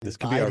This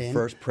could be our Biden.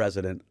 first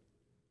president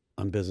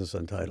on Business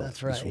Untitled.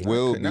 That's right. This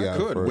will be our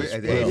first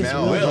president.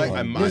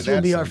 This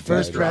will be our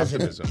first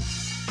president.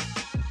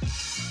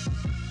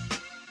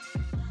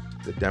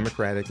 The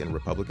Democratic and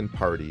Republican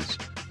parties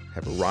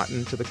have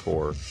rotten to the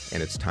core,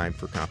 and it's time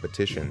for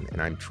competition. And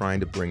I'm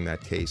trying to bring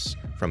that case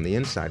from the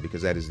inside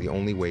because that is the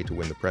only way to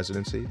win the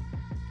presidency,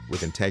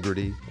 with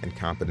integrity and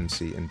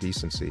competency and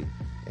decency,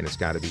 and it's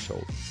got to be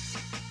told.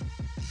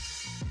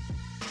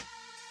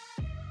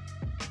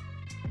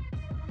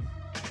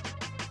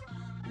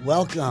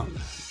 Welcome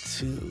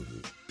to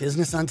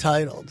Business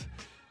Untitled.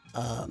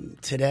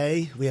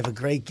 Today we have a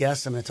great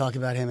guest. I'm going to talk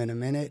about him in a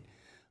minute.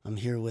 I'm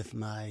here with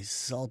my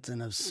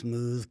Sultan of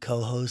Smooth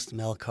co-host,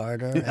 Mel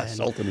Carter. Yeah,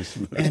 Sultan of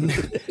Smooth. And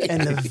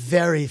the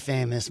very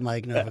famous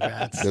Mike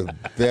Novogratz. The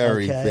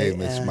very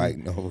famous Mike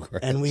Novogratz.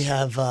 And we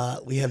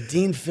have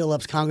Dean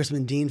Phillips,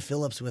 Congressman Dean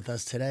Phillips with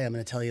us today. I'm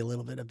going to tell you a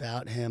little bit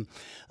about him.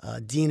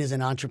 Dean is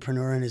an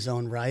entrepreneur in his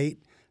own right.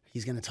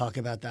 He's going to talk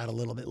about that a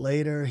little bit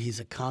later. He's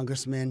a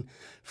congressman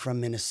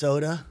from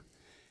Minnesota,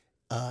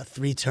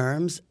 3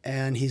 terms,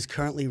 and he's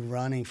currently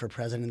running for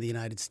president of the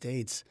United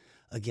States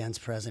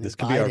against President Biden. This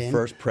could be our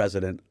first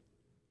president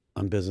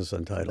on Business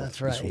Untitled.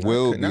 That's right. This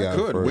will be our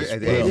first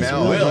president.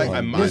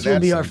 This will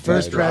be our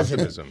first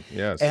president.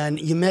 Yes. And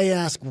you may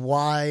ask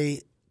why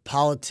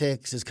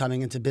politics is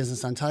coming into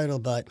Business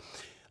Untitled, but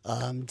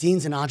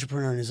Dean's an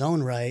entrepreneur in his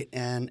own right,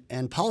 and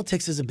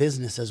politics is a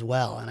business as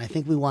well. And I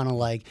think we want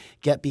to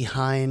get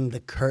behind the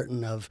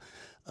curtain of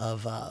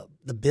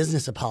the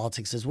business of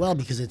politics as well,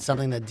 because it's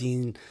something that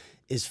Dean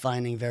is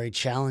finding very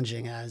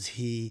challenging as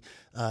he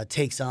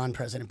takes on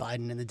President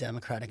Biden in the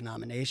Democratic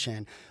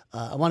nomination.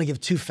 I want to give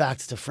 2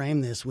 facts to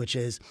frame this, which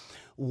is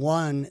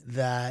one,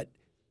 that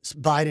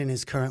Biden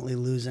is currently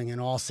losing in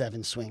all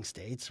 7 swing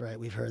states, right?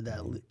 We've heard that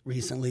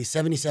recently.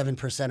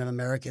 77% of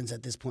Americans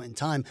at this point in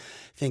time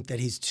think that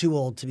he's too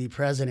old to be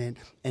president.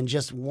 And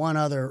just one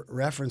other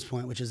reference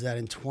point, which is that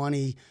in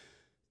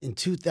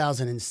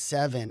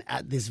 2007,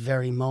 at this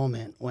very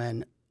moment,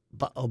 when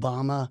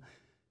Obama,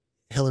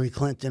 Hillary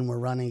Clinton were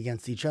running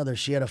against each other,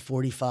 she had a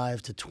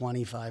 45 to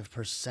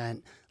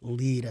 25%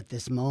 lead at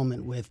this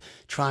moment with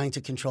trying to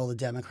control the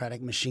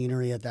Democratic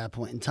machinery at that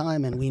point in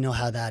time, and we know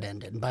how that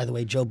ended. And by the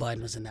way, Joe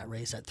Biden was in that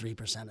race at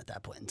 3% at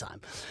that point in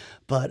time.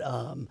 But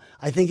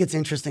I think it's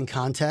interesting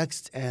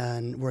context,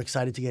 and we're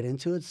excited to get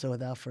into it. So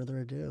without further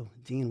ado,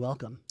 Dean,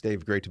 welcome.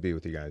 Dave, great to be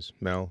with you guys.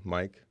 Mel,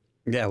 Mike.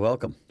 Yeah,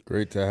 welcome.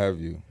 Great to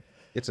have you.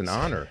 It's an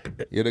honor.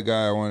 You're the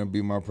guy I want to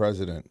be my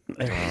president.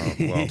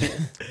 Well,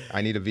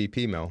 I need a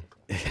VP, Mel.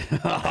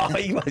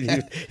 He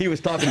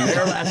was talking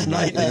there last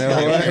night.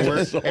 And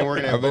we're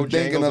going to have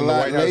Bojangles in the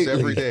White House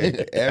every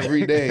day.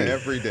 Every day.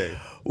 Every day.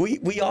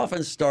 We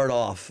often start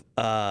off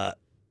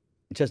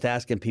just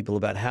asking people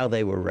about how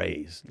they were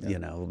raised. Yeah. You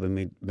know, I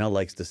mean, Mel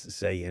likes to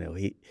say, you know,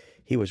 he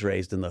was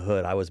raised in the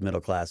hood. I was middle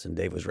class, and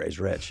Dave was raised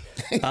rich.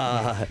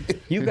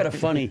 You've got a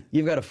funny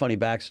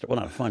backstory. Well,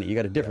 not funny. You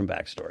got a different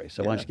backstory.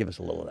 So why don't you give us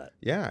a little of that?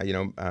 Yeah, you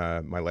know,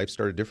 my life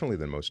started differently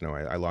than most know.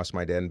 I lost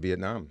my dad in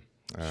Vietnam.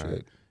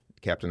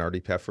 Captain Artie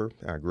Peffer.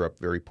 I grew up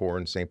very poor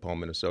in St. Paul,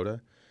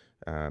 Minnesota.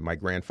 My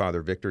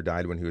grandfather, Victor,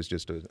 died when he was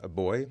just a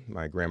boy.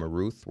 My grandma,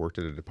 Ruth, worked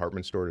at a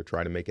department store to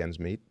try to make ends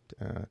meet.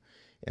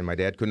 And my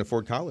dad couldn't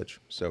afford college,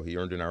 so he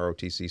earned an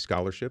ROTC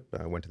scholarship,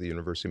 went to the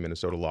University of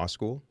Minnesota Law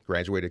School,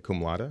 graduated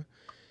cum laude,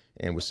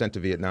 and was sent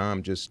to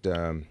Vietnam just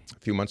a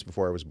few months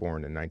before I was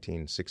born in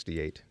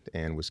 1968,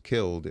 and was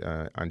killed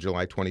on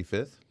July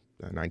 25th,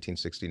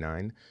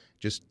 1969,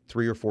 just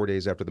 3 or 4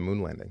 days after the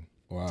moon landing.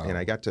 Wow. And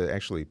I got to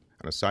actually,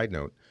 on a side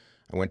note,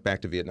 I went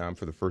back to Vietnam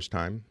for the first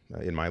time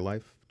in my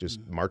life, just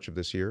March of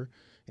this year,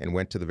 and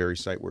went to the very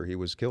site where he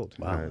was killed.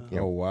 Wow.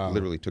 Wow.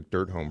 Literally took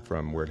dirt home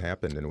from where it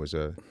happened, and it was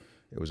a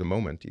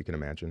moment, you can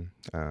imagine,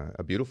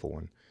 a beautiful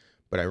one.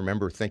 But I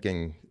remember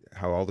thinking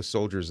how all the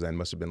soldiers then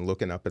must have been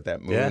looking up at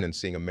that moon and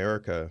seeing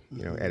America,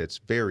 you know, at its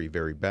very,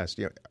 very best.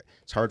 You know,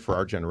 it's hard for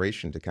our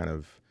generation to kind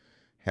of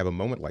have a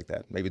moment like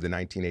that. Maybe the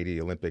 1980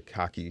 Olympic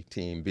hockey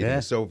team beating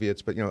the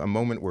Soviets, but, you know, a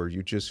moment where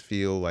you just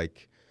feel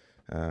like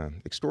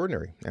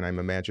extraordinary. And I'm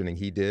imagining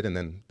he did, and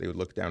then they would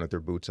look down at their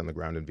boots on the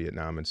ground in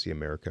Vietnam and see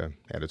America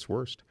at its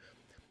worst.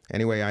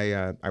 Anyway,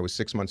 I was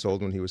 6 months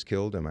old when he was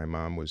killed, and my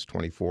mom was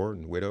 24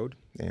 and widowed,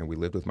 and we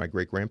lived with my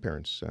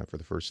great-grandparents for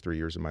the first 3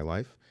 years of my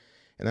life.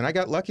 And then I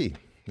got lucky.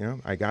 You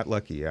know, I got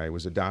lucky. I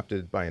was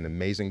adopted by an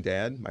amazing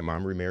dad. My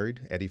mom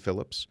remarried, Eddie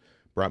Phillips,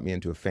 brought me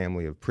into a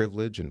family of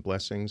privilege and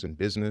blessings and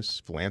business,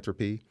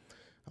 philanthropy,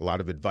 a lot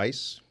of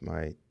advice.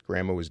 My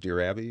grandma was Dear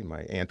Abby.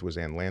 My aunt was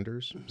Ann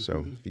Landers.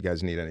 So if you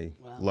guys need any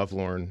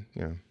lovelorn,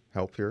 you know,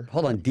 help here.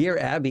 Hold on, Dear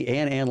Abby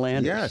and Ann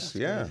Landers. Yes,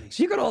 yeah.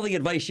 So you got all the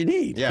advice you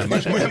need. Yeah,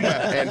 much more,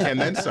 and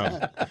then some.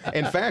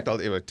 In fact,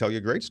 I'll tell you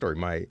a great story.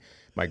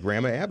 My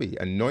grandma Abby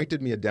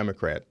anointed me a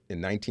Democrat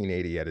in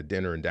 1980 at a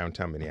dinner in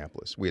downtown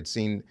Minneapolis. We had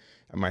seen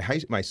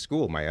my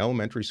school, my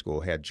elementary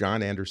school, had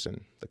John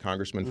Anderson, the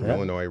congressman from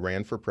Illinois,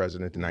 ran for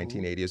president in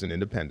 1980 as an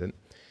independent.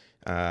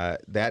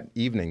 That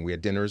evening, we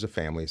had dinner as a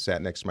family,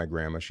 sat next to my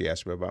grandma. She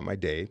asked me about my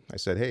day. I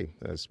said, hey,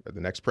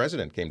 the next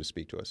president came to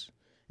speak to us.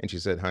 And she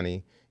said,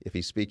 honey, if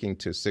he's speaking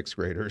to sixth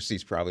graders,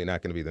 he's probably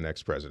not going to be the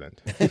next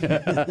president,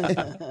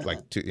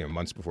 like 2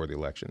 months before the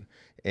election.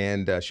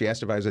 And she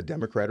asked if I was a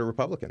Democrat or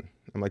Republican.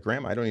 I'm like,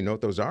 Grandma, I don't even know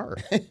what those are.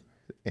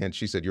 And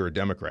she said, you're a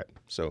Democrat.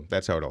 So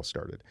that's how it all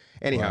started.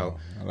 Anyhow,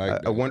 wow,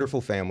 a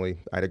wonderful family.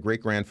 I had a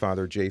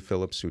great-grandfather, Jay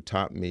Phillips, who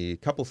taught me a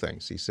couple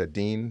things. He said,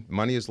 Dean,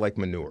 money is like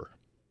manure.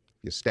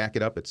 You stack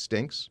it up, it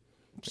stinks.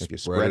 If you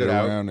spread it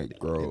around, out, it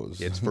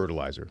grows. It's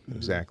fertilizer,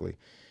 exactly.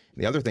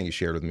 And the other thing he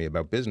shared with me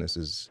about business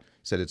is,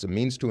 said it's a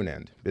means to an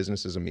end.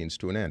 Business is a means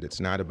to an end. It's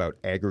not about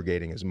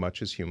aggregating as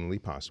much as humanly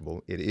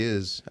possible. It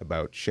is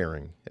about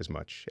sharing as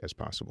much as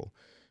possible.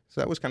 So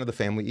that was kind of the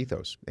family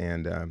ethos.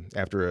 And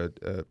after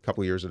a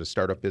couple of years at a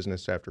startup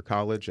business after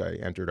college, I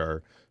entered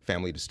our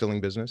family distilling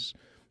business.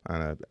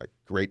 On a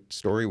great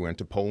story, we went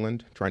to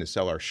Poland trying to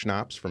sell our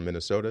schnapps from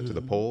Minnesota to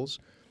the Poles.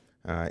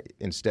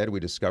 Instead, we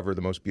discovered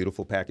the most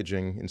beautiful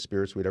packaging in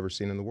spirits we'd ever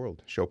seen in the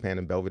world, Chopin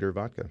and Belvedere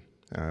vodka.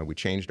 We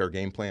changed our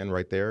game plan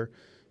right there,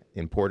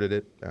 imported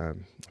it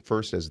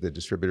first as the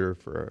distributor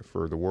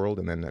for the world,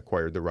 and then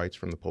acquired the rights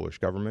from the Polish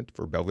government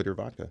for Belvedere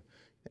vodka,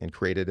 and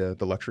created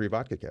the luxury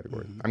vodka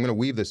category. I'm going to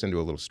weave this into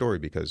a little story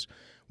because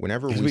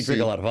whenever we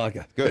drink a lot of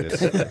vodka. Good.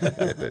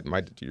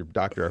 Your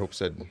doctor, I hope,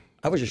 said...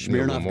 I was a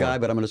Smirnoff guy,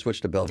 but I'm going to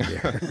switch to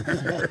Belvedere.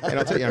 And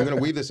I'll tell you, I'm going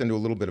to weave this into a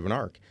little bit of an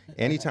arc.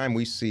 Anytime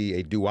we see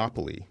a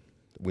duopoly,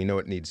 we know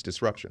it needs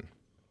disruption.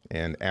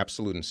 And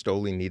Absolute and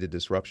Stoli needed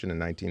disruption in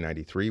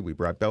 1993. We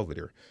brought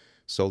Belvedere.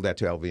 Sold that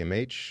to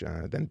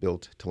LVMH, then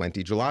built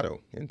Talenti Gelato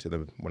into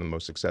one of the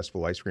most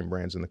successful ice cream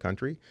brands in the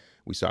country.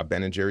 We saw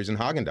Ben & Jerry's and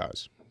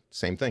Haagen-Dazs.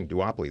 Same thing,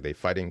 duopoly. They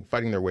fighting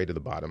their way to the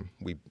bottom.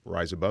 We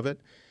rise above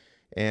it.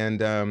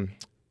 And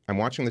I'm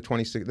watching the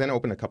 2016, then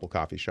opened a couple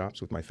coffee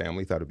shops with my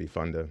family. Thought it'd be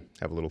fun to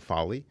have a little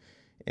folly.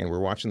 And we're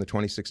watching the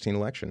 2016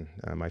 election,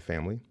 my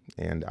family.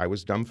 And I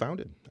was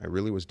dumbfounded. I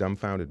really was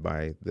dumbfounded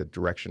by the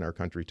direction our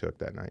country took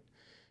that night.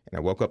 And I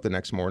woke up the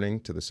next morning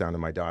to the sound of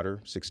my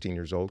daughter, 16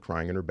 years old,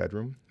 crying in her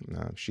bedroom.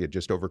 She had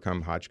just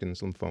overcome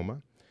Hodgkin's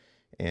lymphoma.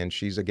 And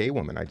she's a gay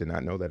woman. I did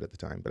not know that at the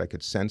time. But I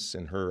could sense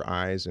in her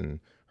eyes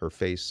and her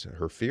face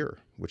her fear,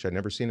 which I'd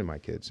never seen in my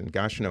kids. And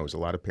gosh knows, a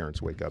lot of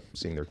parents wake up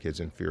seeing their kids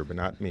in fear, but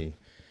not me.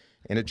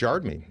 And it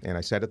jarred me. And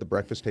I sat at the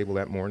breakfast table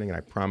that morning, and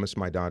I promised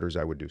my daughters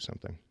I would do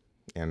something.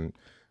 And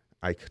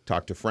I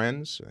talked to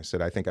friends. I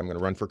said, I think I'm going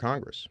to run for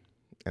Congress.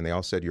 And they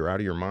all said, you're out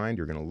of your mind.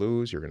 You're going to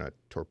lose. You're going to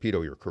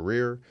torpedo your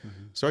career.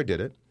 So I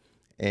did it.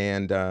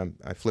 And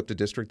I flipped a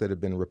district that had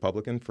been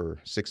Republican for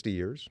 60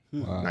 years.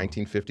 Wow.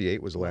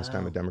 1958 was the last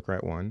time a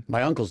Democrat won.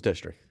 My uncle's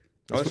district.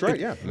 Oh, that's right,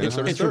 yeah.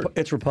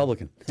 It's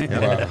Republican.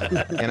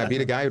 Yeah. And I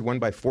beat a guy who'd won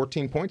by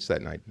 14 points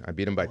that night. I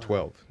beat him by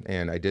 12.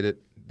 And I did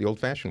it the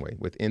old-fashioned way,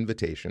 with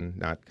invitation,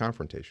 not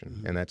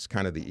confrontation. And that's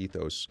kind of the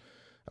ethos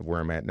of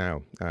where I'm at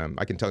now.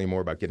 I can tell you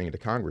more about getting into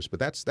Congress, but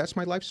that's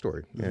my life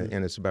story.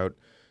 And it's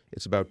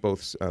about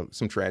both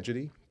some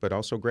tragedy, but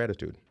also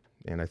gratitude.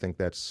 And I think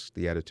that's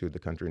the attitude the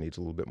country needs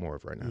a little bit more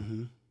of right now.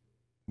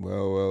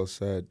 Well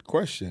said.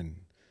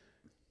 Question: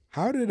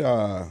 how did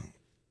I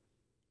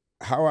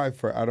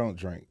don't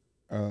drink.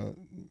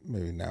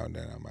 Maybe now and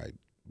then I might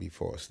be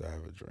forced to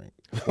have a drink.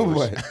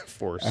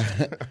 Forced.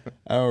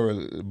 I don't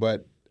really,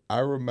 but I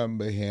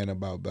remember hearing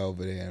about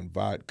Belvedere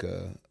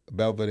vodka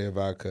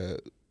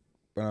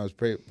when I was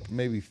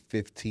maybe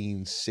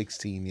 15,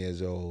 16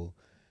 years old.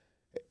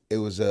 It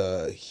was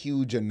a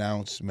huge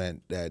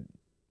announcement that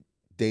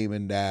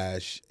Damon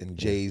Dash and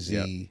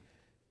Jay-Z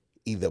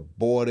either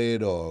bought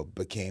it or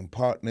became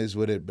partners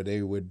with it, but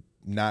they would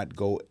not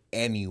go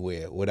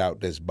anywhere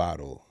without this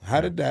bottle. How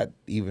did that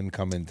even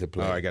come into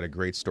play? Oh, I got a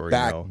great story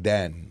back Mel.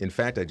 then. In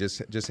fact, I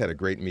just had a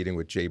great meeting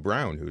with Jay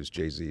Brown, who's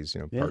Jay-Z's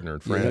partner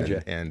and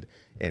friend,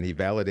 and he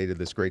validated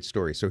this great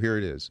story. So here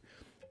it is.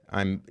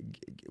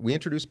 We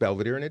introduced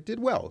Belvedere, and it did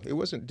well.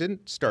 It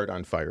didn't start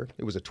on fire.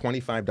 It was a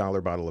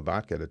 $25 bottle of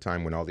vodka at a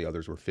time when all the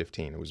others were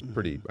 $15. It was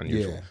pretty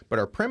unusual. Yeah. But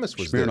our premise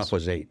was Smirnoff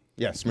was $8.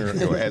 Yeah,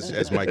 Smirnoff,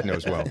 as Mike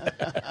knows well.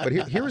 But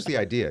here was the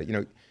idea,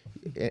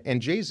 and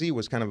Jay-Z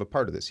was kind of a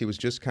part of this. He was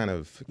just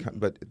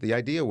but the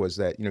idea was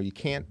that, you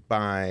can't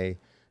buy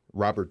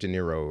Robert De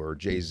Niro or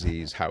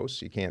Jay-Z's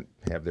house. You can't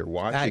have their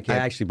watch. I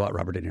actually bought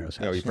Robert De Niro's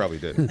house. No, you probably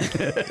did.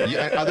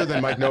 Other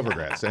than Mike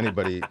Novogratz,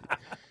 anybody...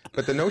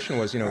 But the notion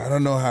was, I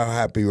don't know how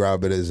happy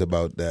Robert is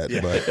about that,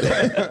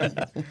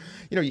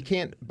 but you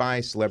can't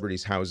buy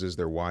celebrities' houses,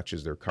 their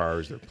watches, their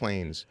cars, their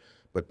planes.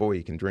 But boy,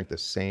 you can drink the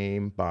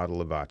same bottle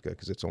of vodka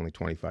because it's only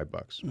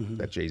 $25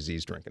 that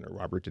Jay-Z's drinking or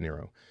Robert De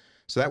Niro.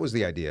 So that was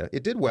the idea.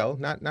 It did well,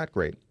 not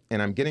great.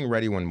 And I'm getting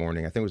ready one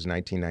morning. I think it was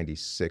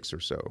 1996 or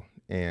so,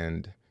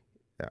 and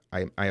I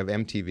have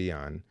MTV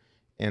on.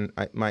 And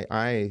my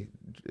eye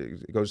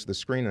goes to the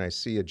screen, and I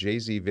see a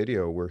Jay-Z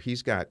video where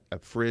he's got a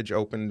fridge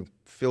open,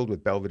 filled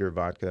with Belvedere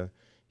vodka.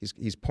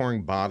 He's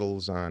pouring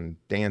bottles on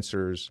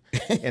dancers,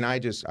 and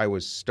I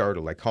was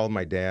startled. I called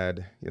my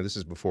dad. This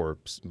is before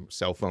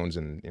cell phones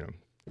and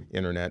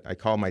internet. I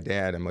called my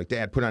dad. I'm like,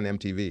 Dad, put on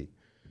MTV.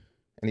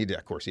 And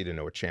of course, he didn't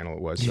know what channel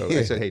it was. So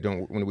I said, hey,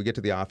 when we get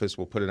to the office,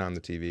 we'll put it on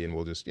the TV, and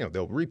we'll just,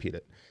 they'll repeat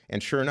it.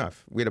 And sure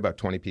enough, we had about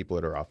 20 people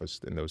at our office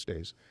in those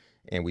days.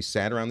 And we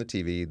sat around the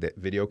TV. That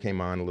video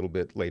came on a little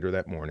bit later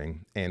that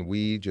morning, and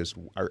we just,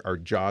 our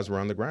jaws were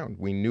on the ground.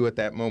 We knew at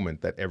that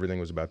moment that everything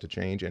was about to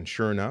change, and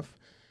sure enough,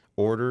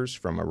 orders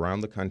from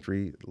around the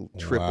country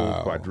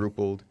tripled,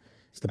 quadrupled.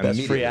 It's the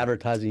best free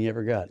advertising you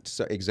ever got.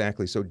 So,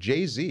 exactly. So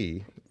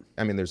Jay-Z,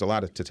 I mean, there's a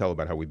lot to tell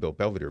about how we built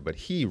Belvedere, but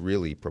he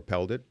really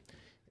propelled it.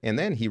 And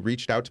then he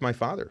reached out to my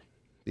father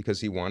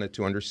because he wanted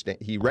to understand.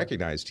 He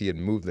recognized he had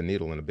moved the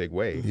needle in a big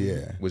way.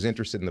 Yeah. Was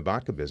interested in the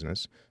vodka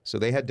business. So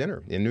they had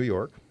dinner in New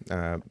York,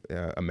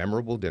 a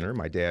memorable dinner.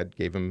 My dad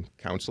gave him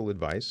counsel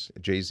advice.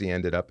 Jay-Z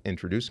ended up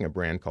introducing a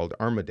brand called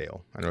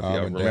Armadale. I don't know if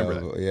you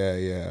remember that.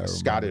 Yeah.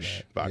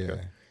 Scottish that. vodka.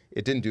 Yeah.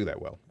 It didn't do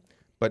that well.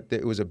 But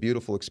it was a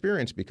beautiful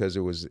experience because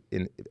it was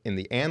in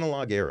the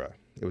analog era.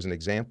 It was an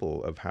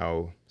example of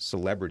how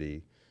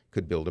celebrity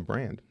could build a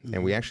brand. Mm-hmm.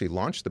 And we actually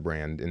launched the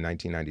brand in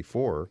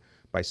 1994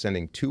 by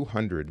sending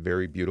 200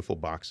 very beautiful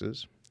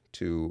boxes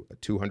to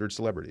 200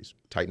 celebrities,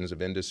 titans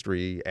of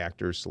industry,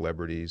 actors,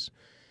 celebrities.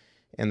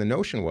 And the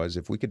notion was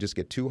if we could just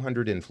get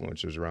 200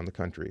 influencers around the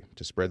country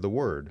to spread the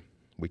word,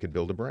 we could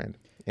build a brand.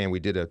 And we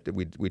took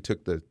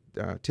the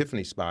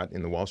Tiffany spot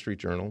in the Wall Street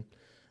Journal,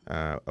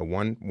 a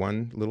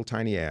one little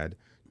tiny ad,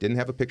 didn't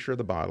have a picture of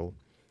the bottle.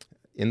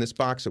 In this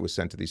box that was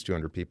sent to these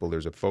 200 people,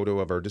 there's a photo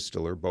of our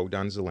distiller,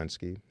 Bogdan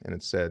Zelensky, and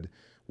it said,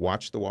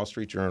 watch the Wall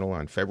Street Journal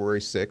on February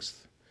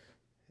 6th.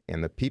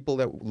 And the people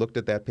that looked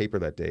at that paper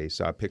that day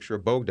saw a picture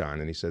of Bogdan,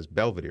 and he says,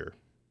 Belvedere.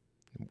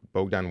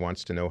 Bogdan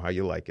wants to know how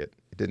you like it.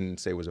 It didn't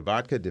say it was a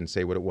vodka, didn't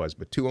say what it was,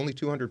 but only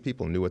 200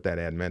 people knew what that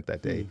ad meant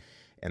that day.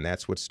 And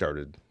that's what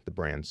started the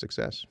brand's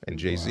success. And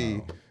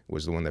Jay-Z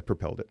was the one that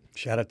propelled it.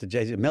 Shout out to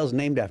Jay-Z. Mel's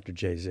named after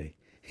Jay-Z.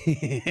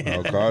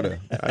 Oh, Carter.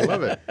 I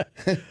love it.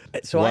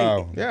 So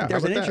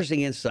there's an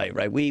interesting insight,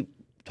 right? We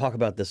talk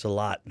about this a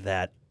lot,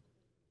 that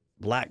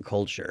black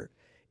culture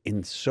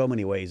in so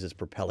many ways is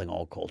propelling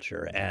all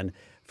culture, and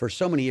for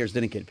so many years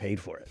didn't get paid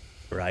for it,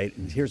 right?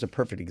 And here's a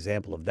perfect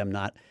example of them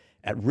not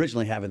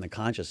originally having the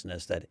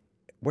consciousness that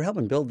we're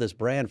helping build this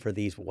brand for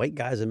these white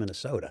guys in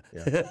Minnesota,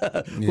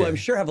 who I'm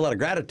sure have a lot of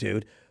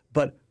gratitude,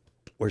 but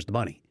where's the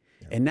money?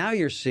 Yeah. And now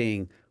you're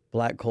seeing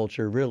black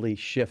culture really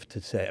shift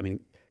to say, I mean,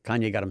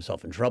 Kanye got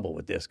himself in trouble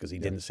with this because he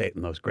didn't say it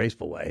in the most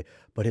graceful way,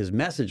 but his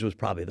message was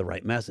probably the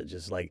right message.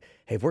 It's like,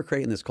 hey, if we're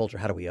creating this culture,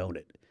 how do we own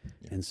it?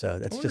 And so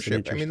that's just an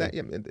interesting.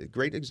 I mean,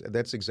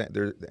 that's exact.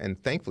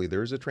 And thankfully,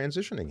 there is a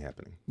transitioning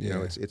happening. You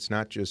know, it's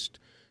not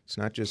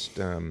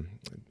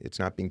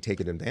being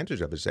taken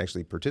advantage of. It's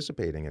actually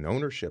participating in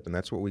ownership, and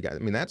that's what we got. I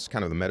mean, that's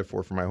kind of the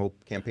metaphor for my whole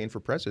campaign for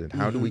president.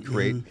 How do we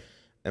create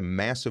a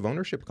massive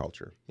ownership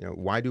culture? You know,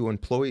 why do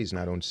employees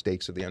not own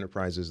stakes of the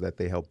enterprises that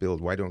they help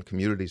build? Why don't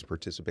communities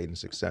participate in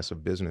success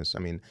of business? I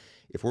mean,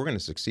 if we're going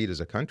to succeed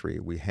as a country,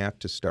 we have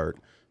to start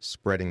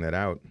spreading that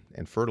out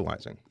and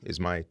fertilizing is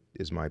my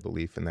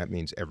belief, and that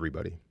means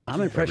everybody. I'm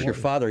impressed your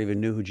father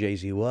even knew who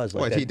Jay-Z was,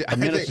 like a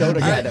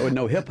Minnesota guy that would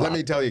know hip hop. Let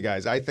me tell you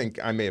guys, I think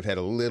I may have had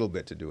a little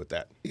bit to do with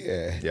that.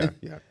 Yeah.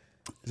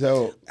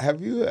 So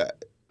have you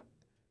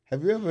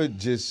ever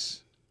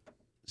just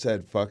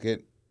said fuck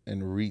it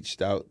and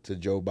reached out to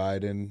Joe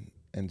Biden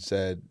and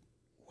said,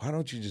 why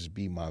don't you just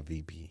be my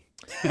VP?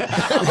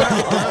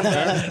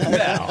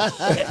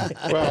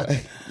 Well,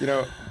 you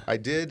know, I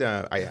did.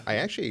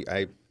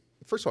 I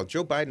first of all,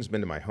 Joe Biden's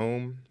been to my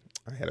home.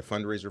 I had a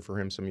fundraiser for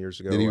him some years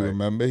ago. Did he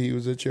remember he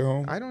was at your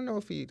home? I don't know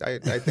if he. I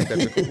think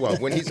that's well.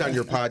 When he's on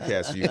your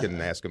podcast, you can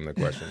ask him the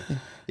question.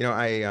 You know,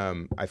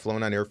 I've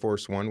flown on Air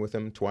Force One with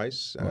him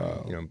twice.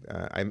 Wow. You know,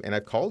 and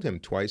I've called him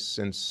twice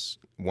since.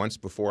 Once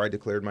before I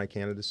declared my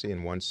candidacy,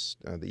 and once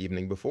the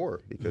evening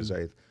before, because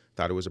I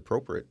thought it was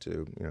appropriate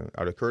to, you know,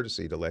 out of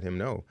courtesy, to let him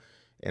know.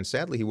 And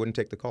sadly, he wouldn't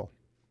take the call.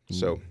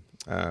 So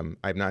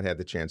I've not had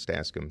the chance to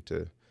ask him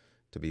to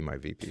be my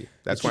VP.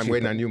 That's why I'm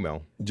waiting on you,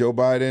 Mel. Joe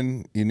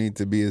Biden, you need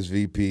to be his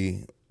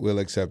VP. We'll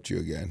accept you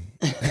again.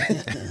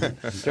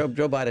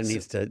 Joe Biden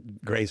needs to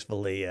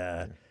gracefully,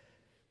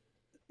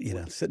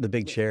 sit in the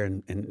big chair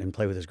and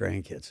play with his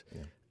grandkids.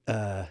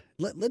 Yeah.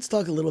 Let's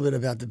talk a little bit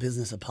about the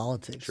business of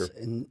politics. Sure.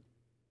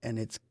 And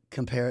it's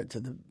compare it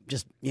to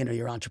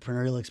your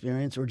entrepreneurial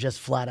experience, or just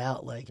flat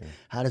out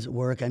how does it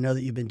work? I know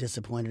that you've been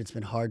disappointed. It's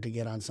been hard to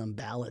get on some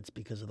ballots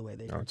because of the way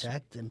they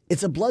protect. And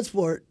it's a blood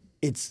sport.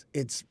 It's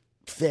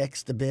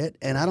fixed a bit,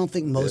 and I don't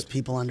think most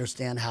people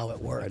understand how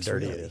it works. How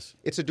dirty it is.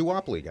 It's a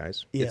duopoly,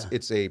 guys. Yeah.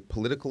 It's a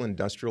political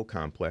industrial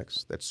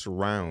complex that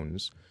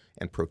surrounds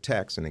and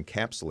protects and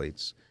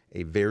encapsulates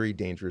a very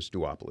dangerous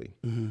duopoly.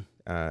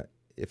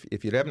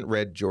 If you haven't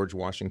read George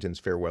Washington's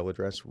farewell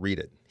address, read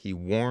it. He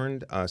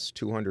warned us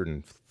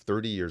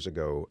 230 years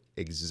ago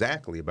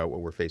exactly about what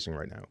we're facing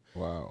right now.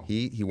 Wow.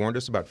 He warned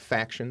us about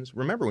factions.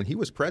 Remember, when he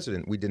was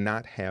president, we did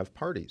not have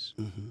parties.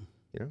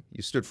 You know,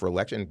 you stood for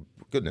election.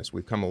 Goodness,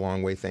 we've come a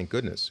long way, thank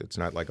goodness. It's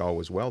not like all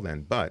was well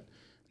then, but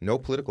no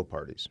political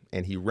parties.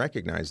 And he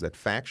recognized that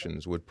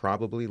factions would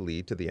probably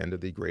lead to the end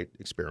of the great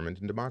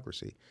experiment in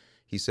democracy.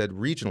 He said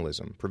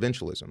regionalism,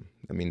 provincialism,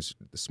 that means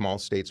the small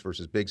states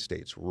versus big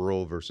states,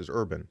 rural versus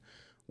urban,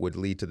 would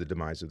lead to the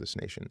demise of this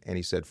nation. And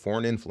he said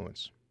foreign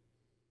influence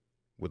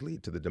would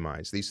lead to the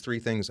demise. These three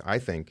things, I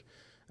think,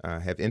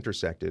 have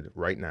intersected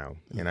right now,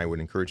 and I would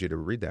encourage you to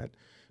read that.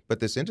 But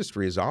this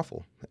industry is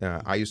awful.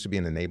 I used to be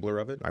an enabler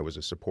of it. I was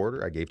a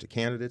supporter. I gave to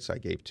candidates. I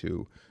gave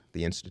to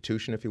the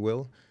institution, if you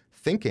will,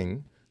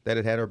 thinking that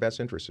it had our best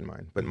interest in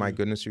mind. But my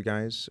goodness, you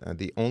guys,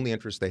 the only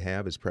interest they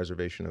have is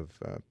preservation of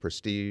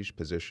prestige,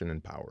 position,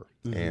 and power.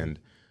 And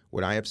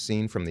what I have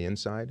seen from the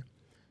inside,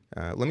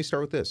 let me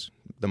start with this,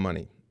 the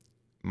money.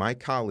 My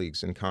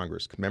colleagues in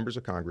Congress, members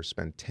of Congress,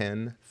 spend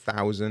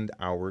 10,000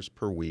 hours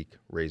per week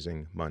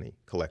raising money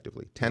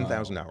collectively,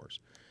 10,000 hours.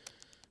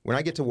 When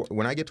I get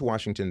to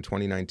Washington in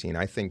 2019,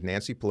 I think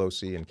Nancy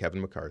Pelosi and Kevin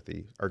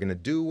McCarthy are going to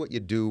do what you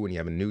do when you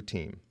have a new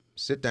team.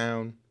 Sit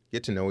down,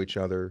 get to know each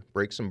other,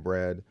 break some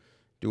bread,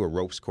 do a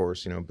ropes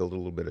course, build a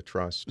little bit of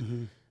trust,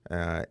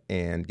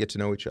 and get to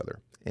know each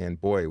other.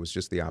 And boy, it was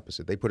just the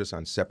opposite. They put us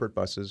on separate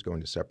buses,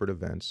 going to separate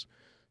events.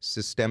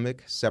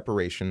 Systemic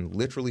separation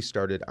literally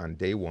started on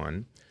day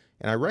one.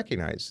 And I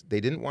recognize they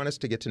didn't want us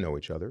to get to know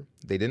each other.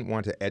 They didn't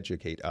want to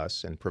educate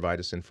us and provide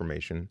us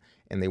information.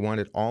 And they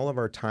wanted all of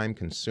our time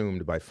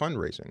consumed by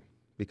fundraising,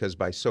 because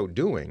by so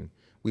doing,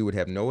 we would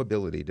have no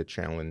ability to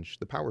challenge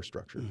the power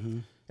structure.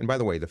 And by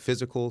the way, the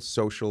physical,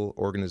 social,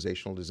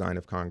 organizational design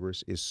of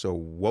Congress is so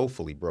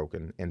woefully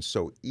broken and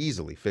so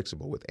easily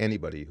fixable with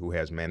anybody who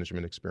has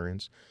management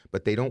experience.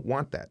 But they don't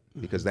want that,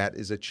 because that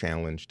is a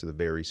challenge to the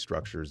very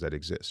structures that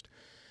exist.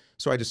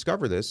 So I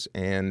discover this,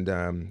 and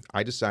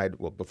I decide,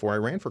 well, before I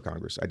ran for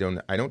Congress, I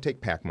don't take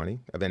PAC money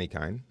of any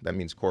kind. That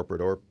means corporate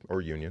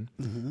or union.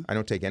 I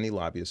don't take any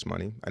lobbyist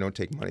money. I don't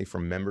take money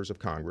from members of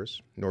Congress,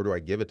 nor do I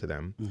give it to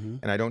them.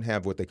 And I don't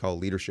have what they call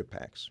leadership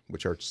PACs,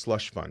 which are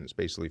slush funds,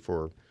 basically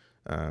for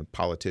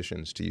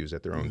politicians to use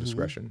at their own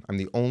discretion. I'm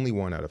the only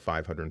one out of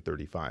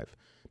 535,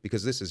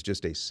 because this is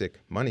just a sick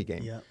money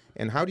game.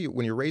 And how do you,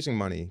 when you're raising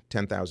money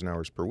 10,000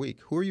 hours per week,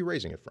 who are you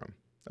raising it from?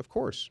 Of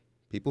course,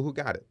 people who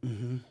got it,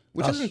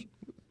 which isn't,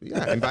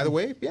 and by the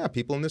way,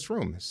 people in this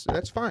room,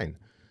 that's fine.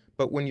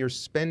 But when you're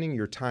spending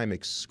your time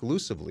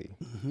exclusively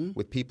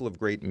with people of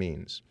great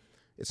means,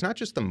 it's not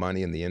just the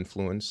money and the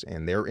influence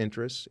and their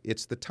interests,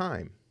 it's the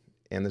time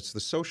and it's the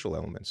social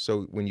elements.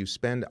 So when you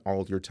spend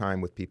all your time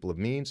with people of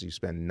means, you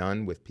spend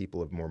none with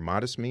people of more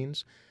modest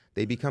means,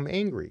 they become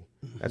angry.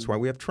 That's why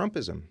we have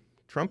Trumpism.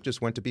 Trump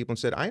just went to people and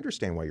said, I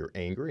understand why you're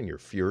angry and you're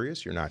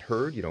furious. You're not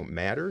heard. You don't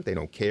matter. They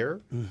don't care.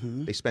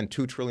 They spend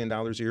 $2 trillion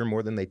a year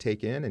more than they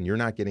take in, and you're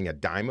not getting a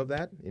dime of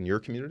that in your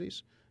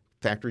communities.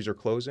 Factories are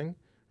closing,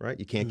 right?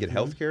 You can't get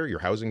health care. Your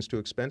housing's too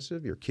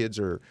expensive. Your kids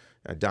are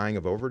dying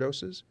of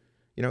overdoses.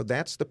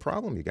 That's the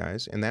problem, you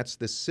guys, and that's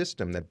the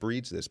system that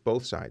breeds this.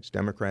 Both sides,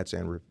 Democrats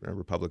and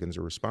Republicans,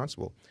 are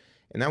responsible.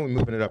 And now we're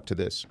moving it up to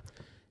this.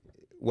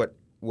 What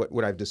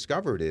I've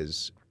discovered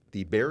is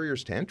the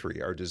barriers to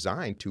entry are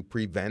designed to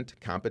prevent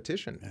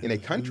competition in a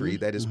country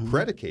that is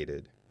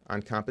predicated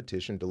on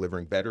competition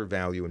delivering better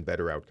value and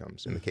better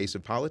outcomes. In the case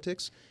of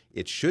politics,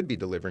 it should be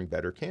delivering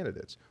better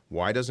candidates.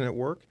 Why doesn't it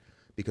work?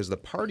 Because the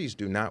parties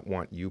do not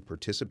want you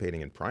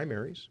participating in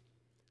primaries.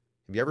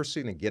 Have you ever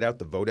seen a get out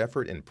the vote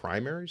effort in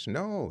primaries?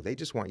 No, they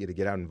just want you to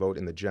get out and vote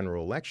in the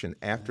general election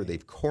after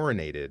they've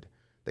coronated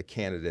the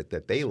candidate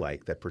that they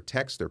like, that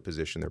protects their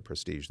position, their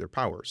prestige, their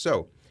power.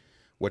 So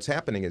what's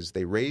happening is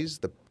they raise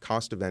the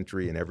cost of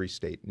entry in every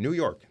state. New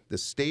York, the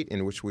state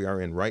in which we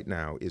are in right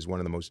now, is one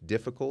of the most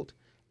difficult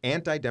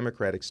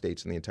anti-democratic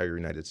states in the entire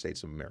United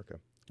States of America.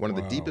 One of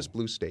the deepest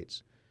blue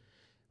states.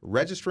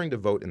 Registering to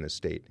vote in this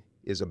state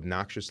is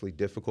obnoxiously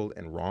difficult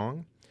and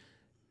wrong.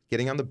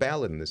 Getting on the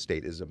ballot in this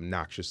state is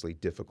obnoxiously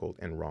difficult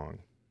and wrong.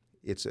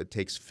 It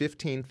takes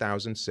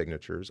 15,000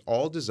 signatures,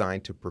 all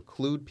designed to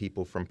preclude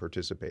people from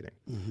participating.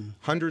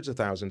 Hundreds of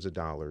thousands of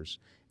dollars,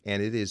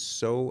 and it is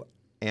so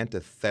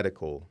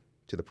antithetical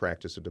to the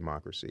practice of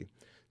democracy.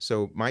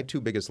 So my two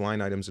biggest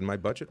line items in my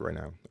budget right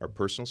now are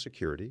personal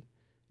security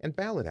and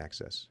ballot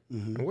access.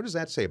 And what does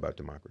that say about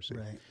democracy?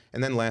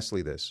 And then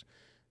lastly this.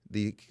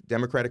 The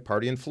Democratic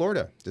Party in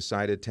Florida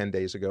decided 10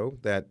 days ago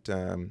that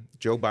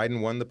Joe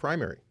Biden won the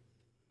primary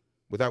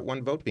without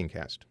one vote being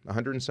cast.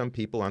 100 and some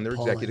people on their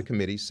executive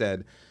committee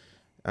said,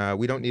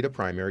 we don't need a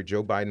primary.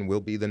 Joe Biden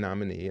will be the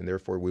nominee, and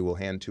therefore we will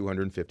hand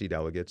 250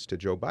 delegates to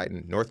Joe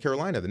Biden. North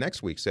Carolina the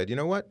next week said, you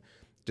know what?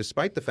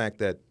 Despite the fact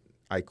that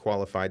I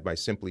qualified by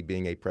simply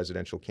being a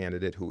presidential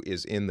candidate who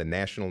is in the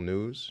national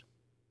news,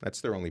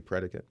 that's their only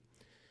predicate.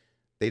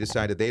 They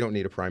decided they don't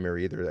need a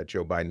primary either, that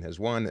Joe Biden has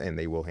won, and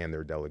they will hand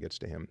their delegates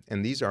to him.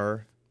 And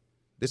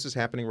this is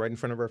happening right in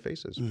front of our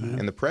faces.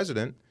 And the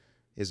president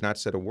has not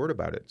said a word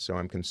about it. So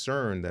I'm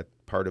concerned that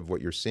part of what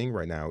you're seeing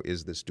right now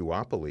is this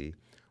duopoly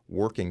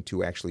working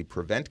to actually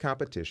prevent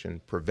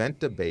competition, prevent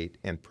debate,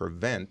 and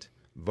prevent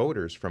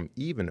voters from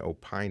even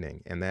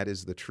opining. And that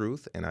is the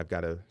truth, and I've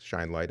got to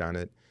shine light on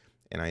it,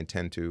 and I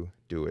intend to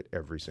do it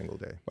every single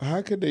day.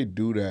 How could they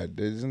do that?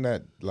 Isn't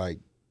that like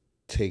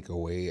take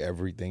away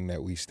everything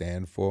that we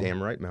stand for?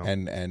 Damn right, Mel.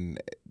 And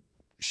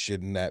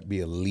shouldn't that be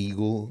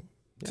illegal?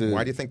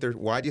 Why do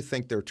you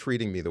think they're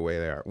treating me the way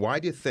they are? Why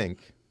do you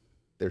think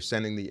they're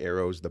sending the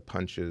arrows, the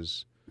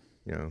punches,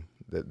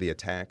 the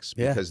attacks?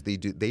 Because they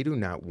do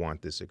not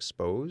want this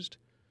exposed.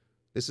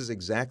 This is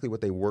exactly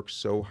what they work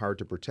so hard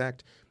to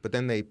protect. But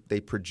then they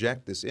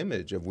project this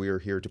image of we're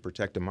here to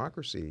protect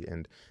democracy,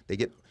 and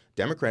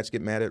Democrats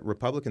get mad at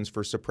Republicans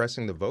for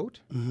suppressing the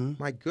vote.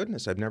 My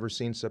goodness, I've never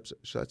seen such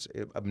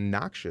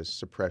obnoxious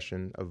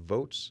suppression of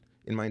votes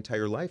in my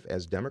entire life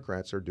as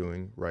Democrats are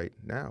doing right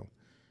now.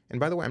 And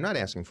by the way, I'm not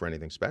asking for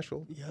anything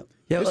special. Yep.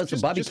 Yeah,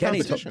 Just Bobby Kenny.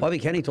 competition. Bobby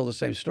Kenny told the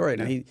same story.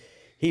 Now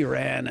he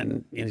ran,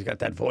 and he's got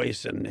that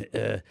voice,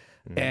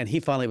 and he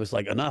finally was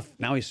like, enough.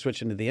 Now he's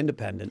switching to the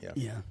independent.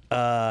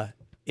 Yeah.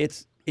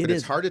 It's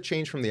hard to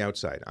change from the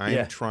outside.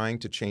 I'm trying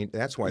to change.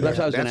 That's why I'm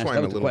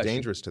a little question.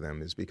 dangerous to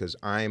them, is because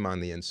I'm on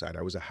the inside.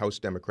 I was a House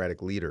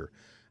Democratic leader.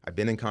 I've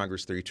been in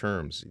Congress 3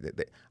 terms.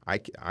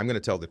 I'm going to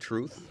tell the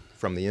truth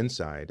from the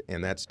inside,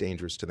 and that's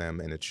dangerous to them,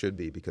 and it should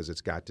be, because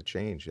it's got to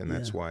change. And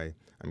that's why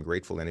I'm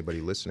grateful to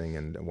anybody listening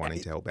and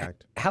wanting to help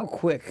act. How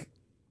quick?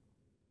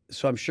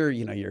 So I'm sure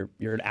you're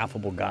an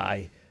affable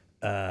guy.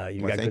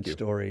 You've got good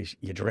stories.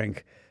 You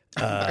drink.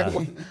 I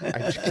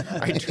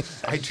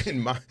did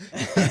my.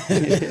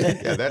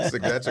 Yeah,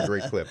 that's a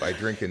great clip. I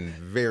drink in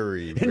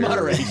very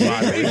moderation.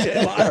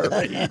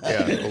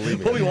 Yeah, believe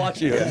me. We'll be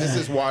watching you. Yeah, this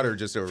is water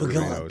just over my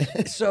nose.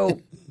 So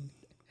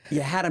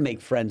you had to make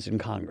friends in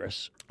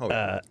Congress.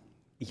 Oh,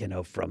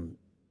 From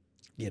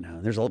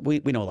there's we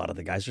know a lot of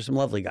the guys. There's some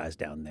lovely guys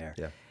down there.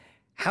 Yeah.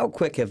 How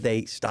quick have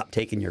they stopped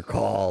taking your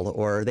call,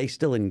 or are they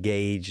still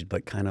engaged,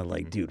 but kind of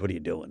like, dude, what are you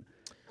doing?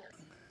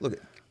 Look,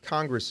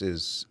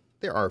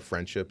 there are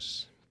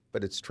friendships,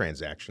 but it's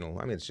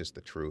transactional. I mean, it's just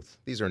the truth.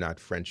 These are not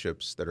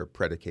friendships that are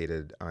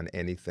predicated on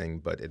anything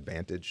but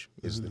advantage,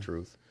 is the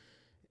truth.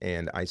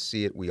 And I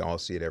see it, we all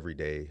see it every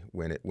day.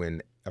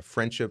 When a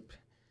friendship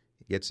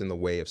gets in the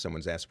way of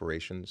someone's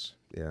aspirations,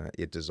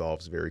 it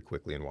dissolves very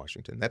quickly in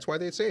Washington. That's why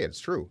they say it. It's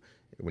true.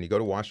 When you go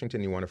to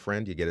Washington, you want a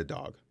friend, you get a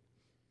dog.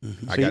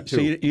 I got 2.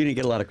 So you didn't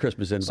get a lot of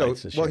Christmas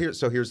invites this year.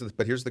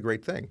 Here's the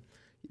great thing.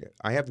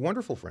 I have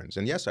wonderful friends,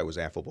 and yes, I was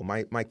affable.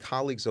 My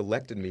colleagues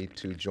elected me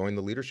to join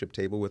the leadership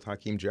table with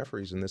Hakeem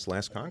Jeffries in this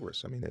last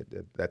Congress. I mean,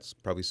 that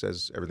probably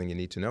says everything you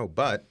need to know.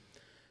 But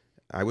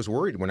I was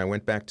worried when I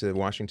went back to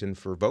Washington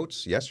for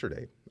votes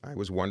yesterday. I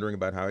was wondering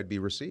about how I'd be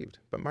received.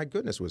 But my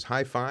goodness, it was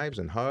high fives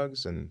and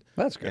hugs and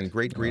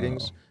great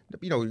greetings.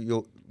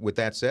 With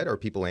that said, are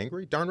people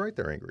angry? Darn right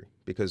they're angry,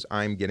 because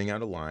I'm getting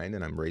out of line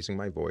and I'm raising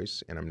my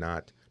voice and I'm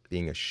not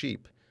being a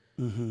sheep.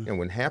 And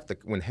when half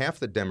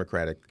the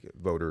Democratic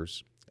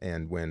voters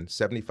and when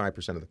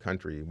 75% of the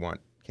country want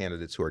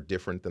candidates who are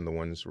different than the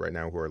ones right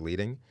now who are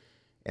leading,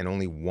 and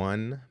only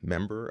one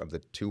member of the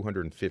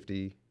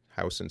 250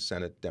 House and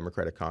Senate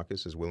Democratic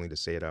caucus is willing to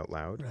say it out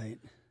loud, Right.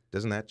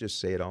 doesn't that just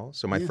say it all?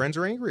 So my friends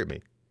are angry at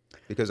me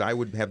because I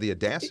would have the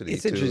audacity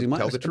It's to interesting.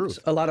 tell the truth.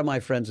 A lot of my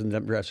friends and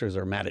Democrats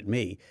are mad at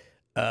me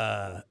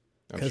I'm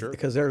sure.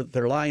 because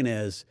their line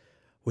is,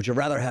 would you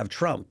rather have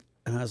Trump?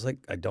 And I was like,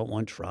 I don't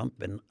want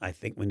Trump, and I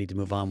think we need to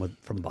move on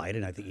from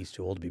Biden. I think he's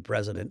too old to be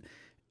president,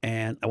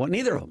 and I want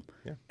neither of them.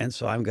 Yeah. And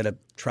so I'm going to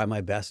try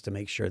my best to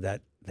make sure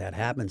that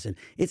happens. And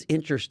it's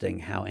interesting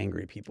how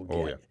angry people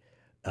get.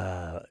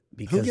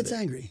 Because Who gets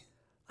angry?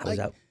 I was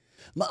out.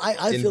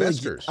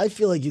 I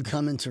feel like you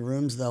come into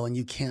rooms though, and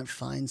you can't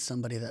find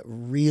somebody that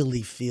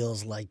really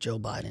feels like Joe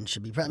Biden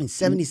should be. I mean,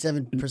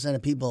 77%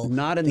 of people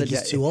think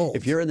he's too old.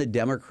 If you're in the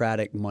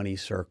Democratic money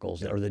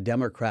circles or the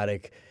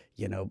Democratic,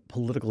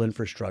 political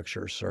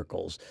infrastructure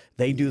circles,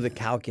 they do the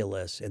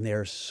calculus, and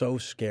they're so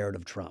scared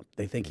of Trump.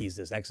 They think he's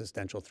this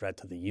existential threat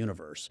to the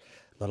universe,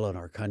 let alone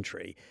our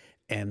country.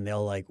 And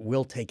they'll like,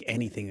 we'll take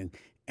anything.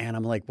 And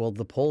I'm like, well,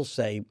 the polls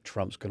say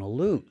Trump's going to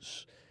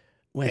lose.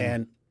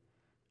 And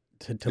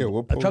Trump's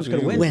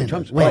going to win. Win.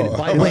 Biden's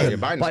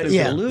going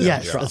to lose.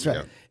 Yes, Trump. that's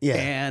right. Yeah.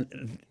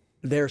 And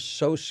they're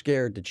so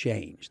scared to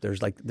change.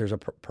 There's a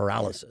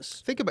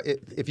paralysis. Think about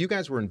it. If you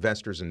guys were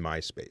investors in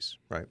MySpace,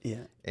 right?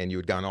 Yeah. And you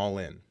had gone all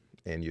in,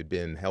 and you'd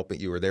been helping.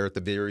 You were there at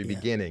the very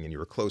beginning, and you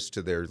were close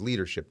to their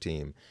leadership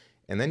team.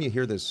 And then you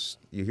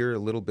hear a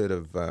little bit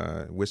of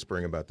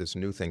whispering about this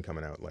new thing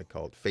coming out, like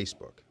called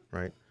Facebook,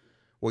 right?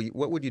 Well,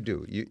 what would you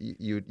do?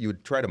 You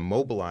would try to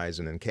mobilize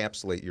and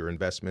encapsulate your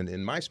investment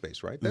in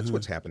MySpace, right? That's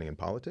what's happening in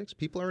politics.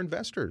 People are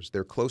investors.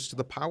 They're close to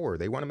the power.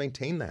 They want to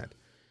maintain that.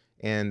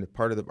 And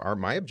part of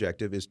my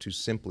objective is to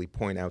simply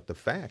point out the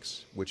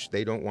facts, which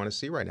they don't want to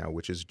see right now,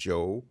 which is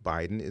Joe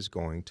Biden is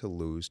going to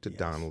lose to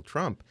Donald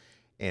Trump.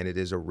 And it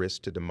is a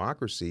risk to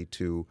democracy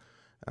to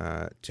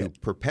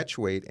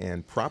perpetuate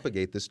and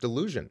propagate this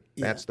delusion.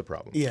 That's the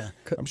problem. Yeah.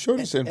 I'm sure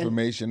this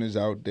information is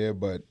out there,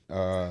 but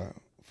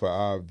for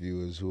our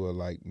viewers who are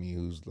like me,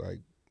 who's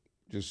like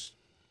just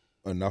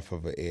enough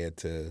of an ear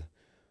to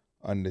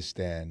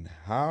understand,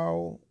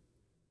 how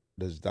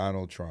does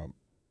Donald Trump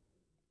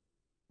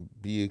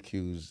be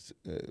accused,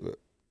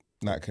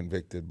 not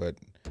convicted, but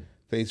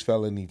face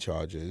felony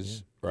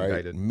charges, right?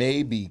 Indicted.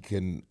 May be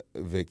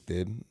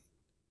convicted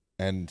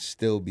and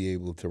still be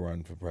able to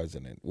run for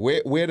president.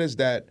 When does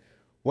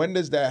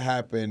that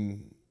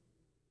happen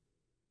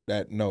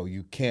that, no,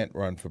 you can't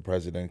run for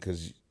president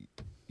because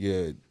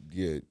you're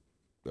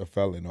a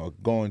felon or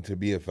going to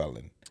be a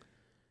felon?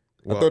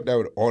 Well, I thought that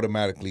would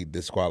automatically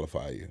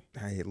disqualify you.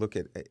 Hey, look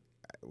at.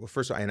 well,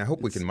 first of all, and I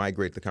hope we can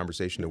migrate the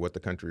conversation to what the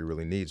country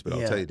really needs. But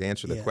I'll tell you, to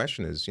answer the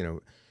question is,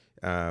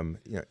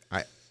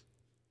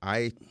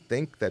 I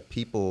think that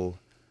people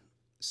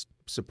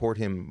support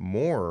him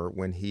more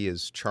when he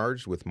is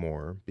charged with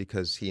more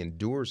because he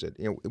endures it.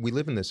 We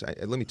live in this.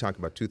 Let me talk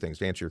about two things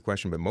to answer your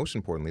question, but most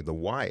importantly, the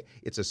why.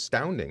 It's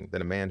astounding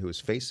that a man who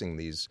is facing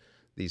these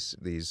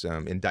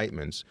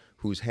indictments,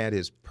 who's had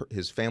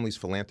his family's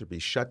philanthropy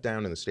shut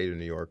down in the state of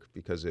New York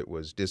because it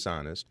was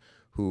dishonest,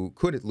 who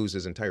could lose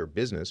his entire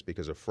business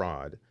because of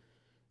fraud,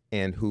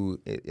 and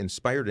who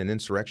inspired an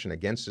insurrection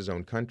against his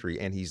own country,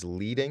 and he's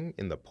leading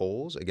in the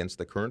polls against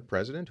the current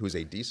president, who's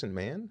a decent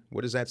man.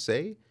 What does that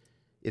say?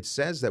 It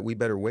says that we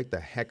better wake the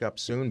heck up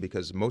soon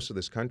because most of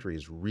this country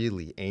is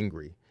really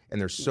angry.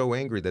 And they're so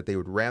angry that they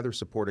would rather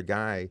support a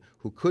guy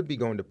who could be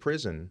going to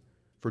prison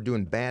for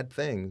doing bad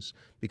things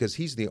because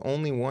he's the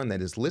only one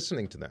that is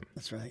listening to them.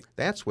 That's right.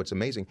 That's what's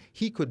amazing.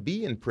 He could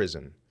be in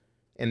prison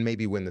and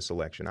maybe win this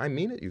election. I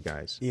mean it, you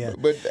guys. Yeah.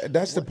 But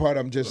that's the part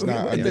I'm just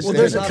not understanding.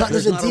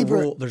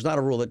 Well, there's not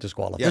a rule that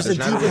disqualifies. There's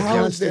a deeper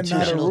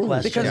constitutional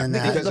question in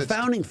that. Because the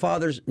founding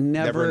fathers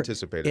never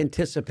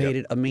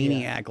anticipated a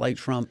maniac like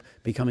Trump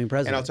becoming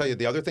president. And I'll tell you,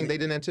 the other thing they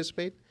didn't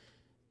anticipate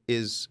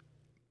is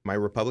my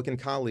Republican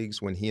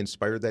colleagues, when he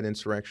inspired that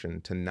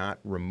insurrection, to not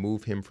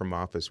remove him from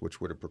office, which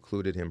would have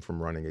precluded him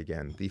from running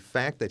again. The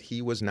fact that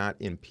he was not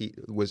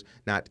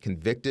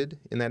convicted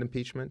in that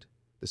impeachment,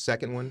 the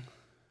second one,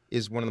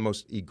 is one of the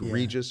most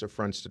egregious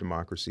affronts to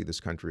democracy this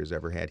country has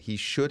ever had. He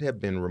should have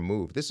been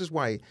removed. This is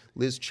why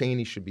Liz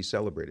Cheney should be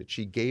celebrated.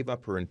 She gave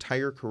up her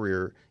entire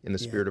career in the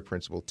spirit of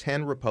principle.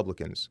 10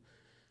 Republicans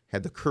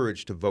had the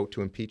courage to vote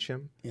to impeach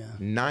him.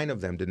 9 of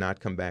them did not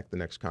come back the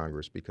next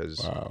Congress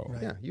because,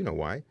 you know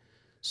why.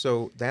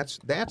 So that's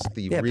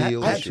the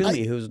real Pat issue.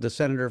 Toomey, who's the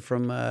senator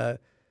from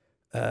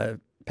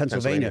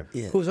Pennsylvania,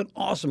 who's an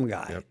awesome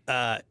guy,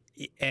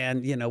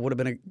 and would have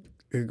been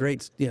a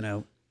great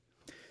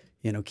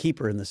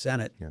keeper in the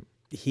Senate. Yep.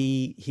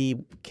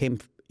 He came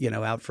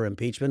out for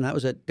impeachment. And that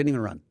was it. Didn't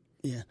even run.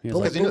 Yeah,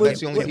 because that's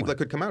the only people that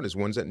could come out is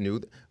ones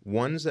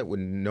that would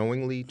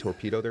knowingly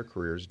torpedo their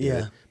careers.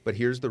 Did. But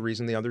here's the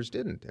reason the others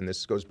didn't, and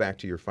this goes back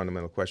to your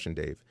fundamental question,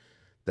 Dave.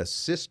 The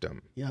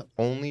system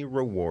only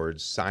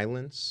rewards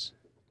silence,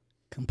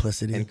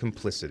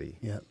 complicity.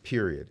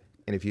 Period.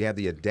 And if you have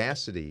the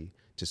audacity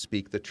to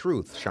speak the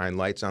truth, shine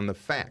lights on the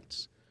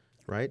facts,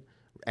 right?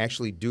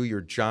 Actually do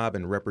your job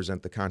and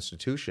represent the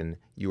Constitution,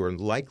 you are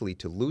likely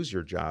to lose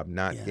your job,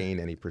 not gain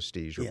any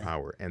prestige or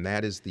power. And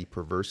that is the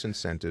perverse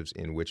incentives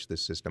in which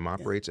this system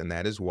operates. And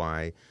that is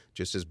why,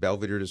 just as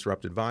Belvedere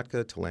disrupted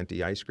vodka,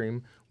 Talenti ice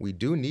cream, we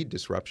do need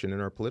disruption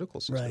in our political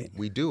system. Right.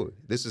 We do.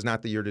 This is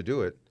not the year to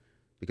do it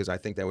because I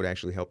think that would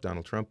actually help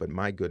Donald Trump. But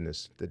my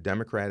goodness, the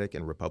Democratic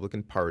and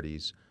Republican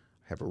parties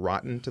have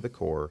rotten to the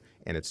core,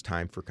 and it's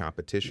time for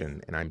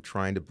competition. And I'm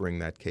trying to bring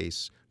that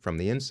case from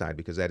the inside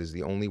because that is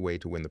the only way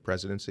to win the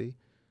presidency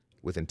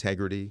with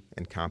integrity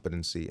and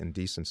competency and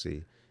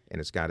decency, and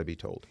it's got to be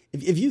told.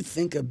 If you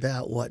think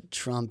about what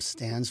Trump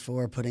stands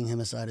for, putting him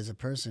aside as a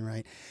person,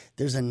 right,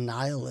 there's a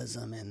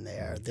nihilism in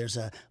there. There's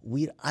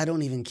I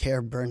don't even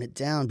care, burn it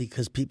down,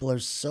 because people are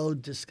so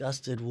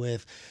disgusted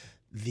with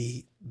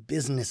the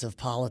business of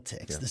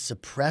politics, the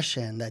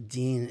suppression that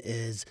Dean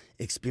is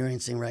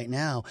experiencing right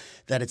now,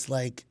 that it's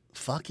like,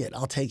 fuck it,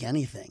 I'll take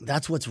anything.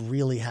 That's what's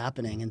really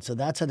happening. And so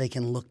that's how they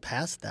can look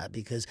past that,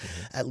 because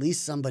at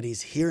least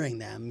somebody's hearing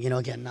them.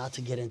 Again, not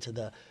to get into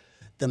the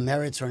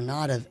merits or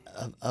not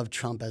of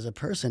Trump as a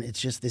person.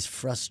 It's just this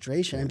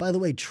frustration. And by the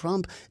way,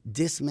 Trump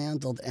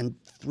dismantled and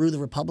threw the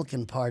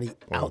Republican Party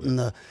out in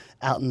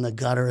the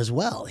gutter as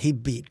well. He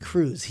beat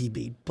Cruz. He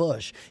beat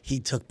Bush.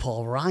 He took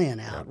Paul Ryan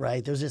out,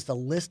 right? There's just a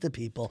list of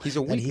people. He's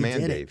a weak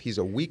man, Dave. He's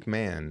a weak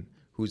man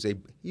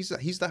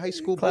he's the high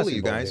school bully,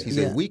 you guys. He's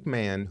a weak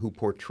man who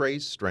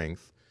portrays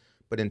strength,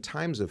 but in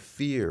times of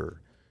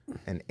fear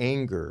and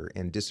anger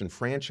and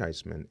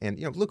disenfranchisement, and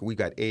look, we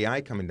got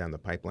AI coming down the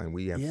pipeline.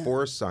 We have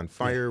forests on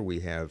fire. We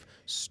have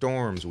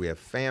storms. We have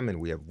famine.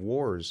 We have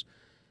wars.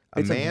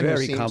 It's a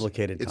very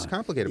complicated time. It's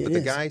complicated, but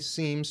the guy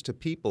seems to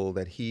people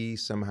that he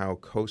somehow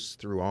coasts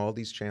through all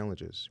these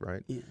challenges,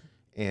 right? Yeah.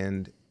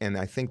 And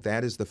I think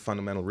that is the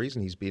fundamental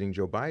reason he's beating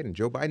Joe Biden.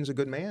 Joe Biden's a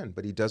good man,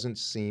 but he doesn't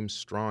seem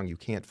strong. You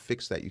can't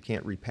fix that. You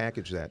can't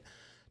repackage that.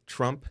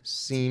 Trump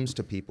seems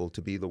to people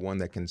to be the one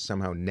that can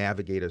somehow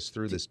navigate us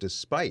through this,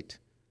 despite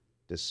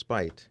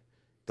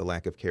the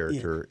lack of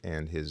character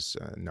and his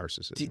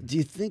narcissism. Do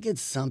you think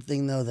it's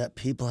something, though, that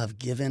people have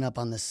given up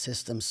on the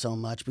system so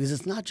much? Because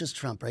it's not just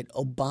Trump, right?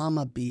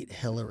 Obama beat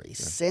Hillary. Yeah.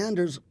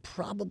 Sanders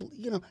probably,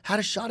 had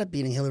a shot at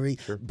beating Hillary,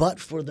 but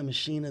for the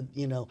machine of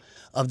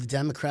the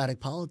Democratic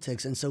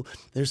politics. And so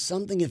there's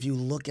something, if you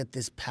look at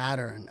this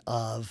pattern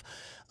of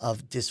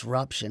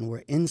disruption,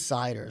 where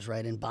insiders,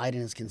 right? And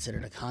Biden is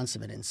considered a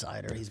consummate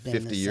insider. He's been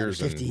 50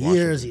 years. 50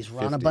 years. He's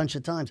run a bunch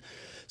of times.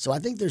 So I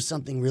think there's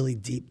something really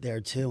deep there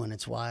too, and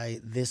it's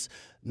why this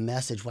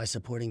message, why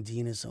supporting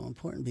Dean is so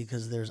important,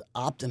 because there's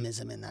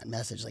optimism in that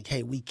message. Like,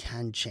 hey, we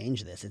can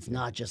change this. It's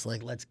not just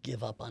like, let's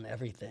give up on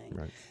everything.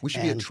 Right. We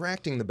should be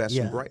attracting the best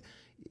and bright.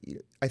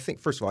 I think,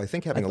 first of all, I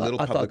think having a little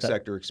public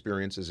sector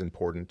experience is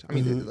important. I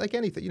mean, like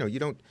anything,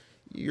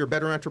 you're a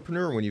better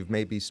entrepreneur when you've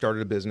maybe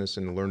started a business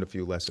and learned a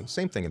few lessons.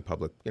 Same thing in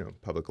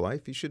public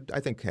life. You should, I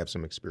think, have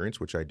some experience,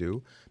 which I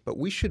do. But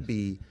we should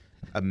be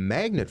a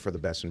magnet for the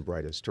best and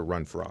brightest to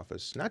run for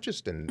office, not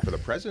just for the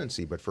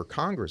presidency, but for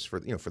Congress, for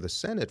the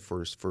Senate,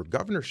 for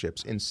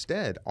governorships.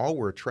 Instead, all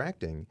we're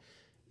attracting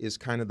is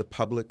kind of the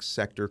public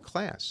sector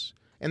class.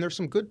 And there's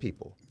some good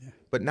people,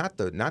 but not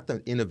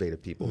the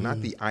innovative people,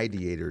 not the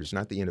ideators,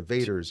 not the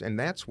innovators. And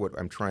that's what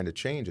I'm trying to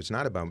change. It's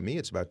not about me.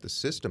 It's about the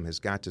system has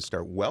got to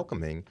start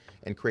welcoming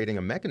and creating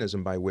a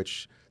mechanism by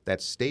which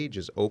that stage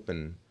is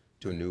open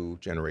to a new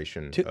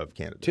generation of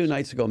candidates. 2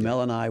 nights ago,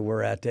 Mel and I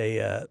were at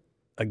a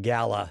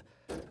gala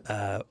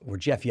where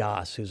Jeff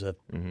Yass, who's a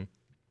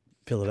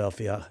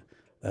Philadelphia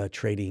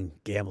trading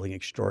gambling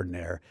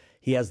extraordinaire,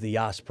 he has the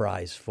Yass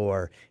Prize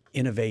for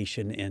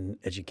innovation in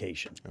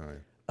education. Oh, yeah.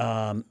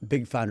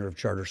 Big founder of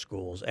charter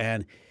schools,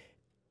 and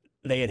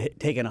they had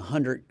taken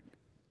 100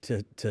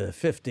 to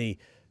 50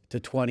 to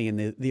 20,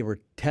 and there were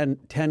 10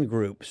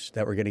 groups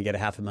that were going to get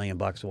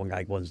 $500,000. One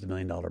guy wins the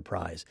 $1 million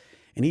prize,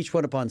 and each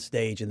went up on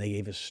stage, and they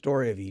gave a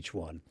story of each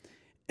one.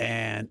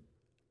 And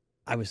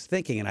I was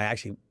thinking, and I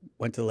actually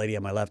went to the lady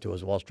on my left who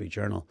was a Wall Street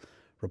Journal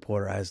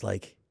reporter. I was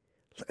like,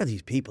 look at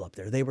these people up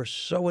there. They were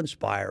so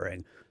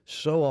inspiring,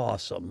 so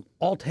awesome.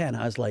 All 10.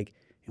 I was like,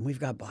 and we've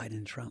got Biden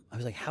and Trump. I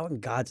was like, how in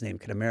God's name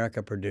can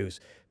America produce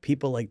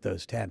people like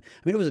those 10? I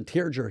mean, it was a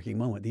tear-jerking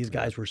moment. These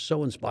guys were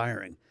so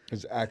inspiring. It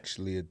was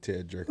actually a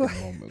tear-jerking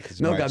moment because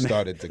Mike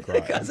started to cry.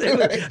 Because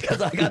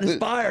I got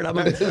inspired.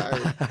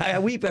 I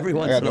weep every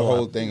once in a while. I got the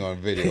whole thing on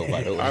video,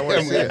 by the way. I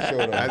want to see it.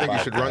 I think you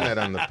should run that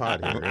on the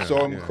pod here. Yeah,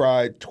 Saw him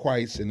cry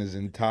twice in his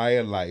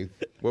entire life.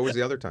 What was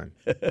the other time?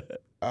 It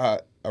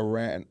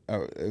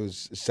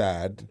was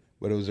sad,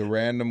 but it was a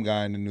random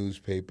guy in the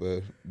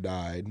newspaper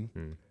died,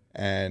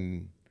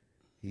 and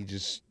he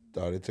just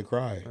started to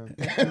cry.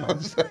 And I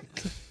was like,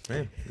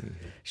 hey.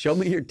 Show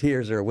me your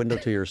tears are a window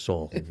to your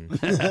soul. And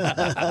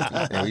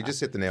we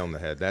just hit the nail on the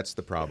head. That's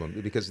the problem,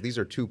 because these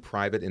are two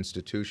private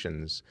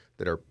institutions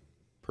that are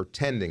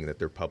pretending that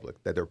they're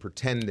public, that they're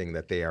pretending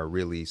that they are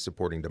really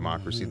supporting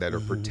democracy, that are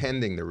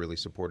pretending they're really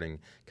supporting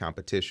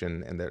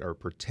competition, and that are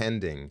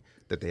pretending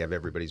that they have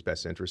everybody's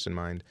best interests in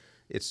mind.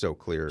 It's so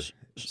clear,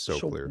 so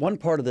clear. One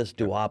part of this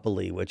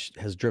duopoly, which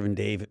has driven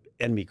Dave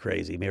and me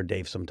crazy, Mayor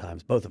Dave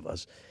sometimes, both of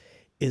us,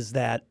 is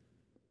that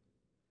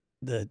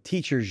the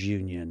teachers'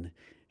 union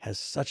has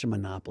such a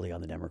monopoly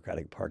on the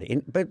Democratic Party,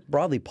 but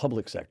broadly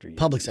public sector unions.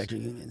 Public sector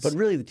unions. But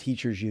really the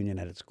teachers' union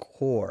at its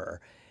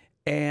core.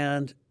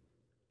 And,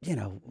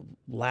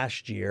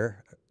 last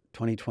year,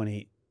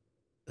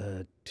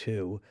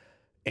 2022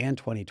 and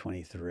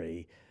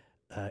 2023,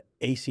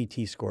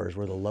 ACT scores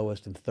were the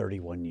lowest in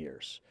 31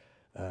 years.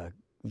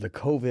 The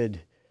COVID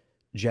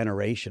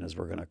generation, as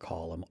we're going to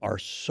call them, are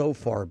so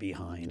far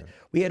behind. Yeah.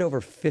 We had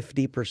over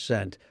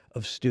 50%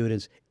 of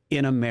students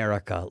in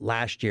America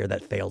last year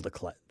that failed a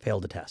class.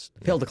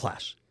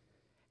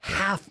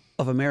 Half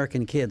of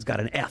American kids got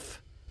an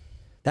F.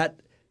 That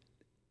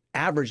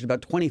averaged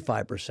about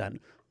 25%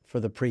 for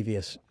the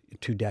previous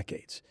 2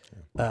 decades.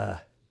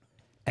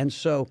 And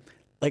so,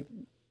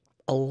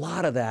 a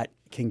lot of that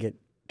can get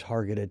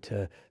targeted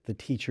to the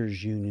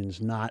teachers'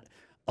 unions not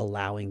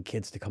allowing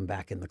kids to come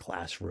back in the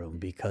classroom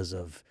because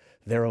of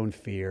their own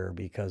fear,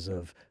 because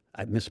of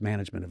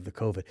mismanagement of the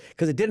COVID.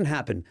 Because it didn't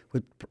happen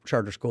with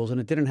charter schools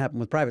and it didn't happen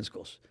with private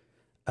schools.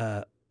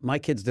 My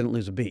kids didn't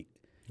lose a beat.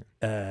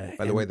 By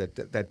the way,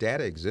 that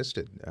data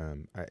existed.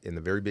 In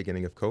the very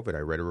beginning of COVID, I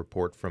read a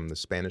report from the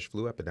Spanish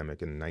flu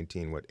epidemic in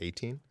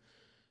 1918?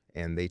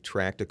 And they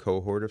tracked a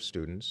cohort of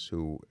students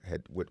who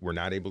were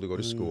not able to go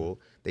to school.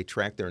 They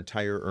tracked their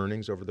entire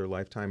earnings over their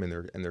lifetime and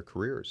their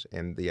careers.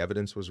 And the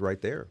evidence was right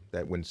there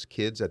that when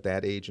kids at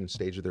that age and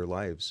stage of their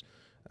lives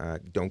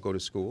don't go to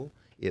school,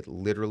 it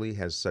literally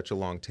has such a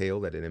long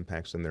tail that it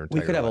impacts them their entire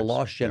lives. We could have a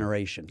lost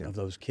generation of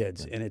those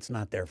kids, and it's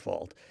not their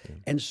fault.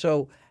 And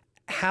so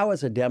how,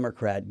 as a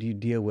Democrat, do you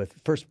deal with,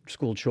 first,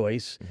 school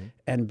choice,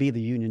 and B, the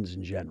unions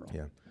in general?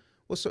 Yeah.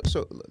 Well, so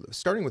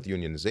starting with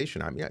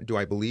unionization, do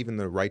I believe in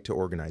the right to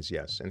organize?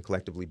 Yes. And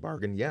collectively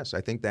bargain? Yes.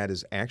 I think that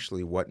is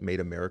actually what made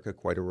America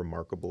quite a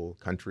remarkable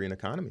country and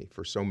economy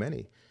for so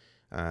many.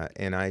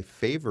 And I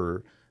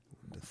favor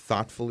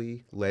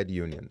thoughtfully led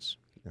unions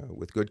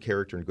with good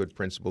character and good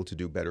principle to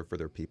do better for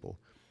their people.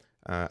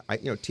 I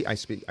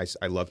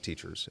love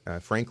teachers.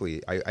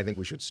 Frankly, I think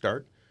we should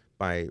start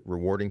by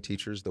rewarding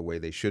teachers the way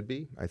they should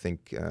be. I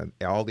think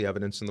all the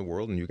evidence in the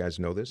world, and you guys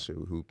know this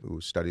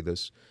who study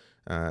this,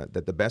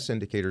 that the best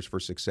indicators for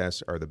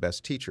success are the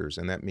best teachers,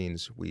 and that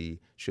means we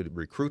should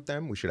recruit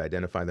them, we should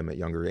identify them at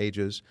younger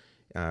ages.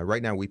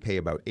 Right now we pay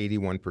about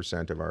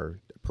 81% of our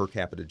per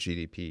capita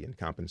GDP in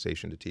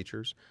compensation to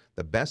teachers.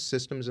 The best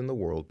systems in the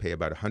world pay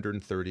about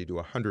 130 to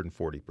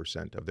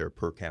 140% of their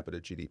per capita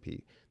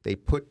GDP. They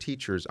put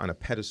teachers on a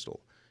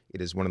pedestal.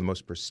 It is one of the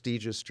most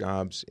prestigious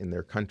jobs in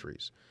their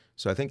countries.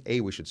 So I think,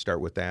 we should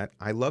start with that.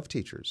 I love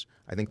teachers.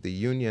 I think the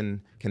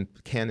union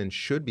can and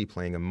should be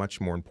playing a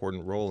much more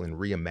important role in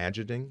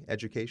reimagining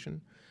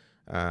education.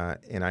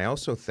 And I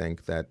also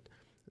think that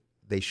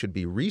they should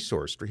be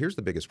resourced. Here's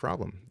the biggest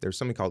problem. There's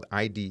something called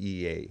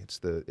IDEA. It's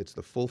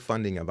the full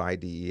funding of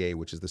IDEA,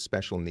 which is the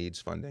special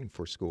needs funding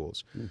for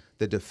schools.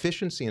 The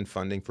deficiency in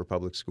funding for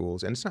public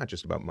schools, and it's not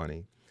just about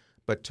money,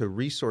 but to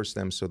resource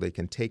them so they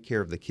can take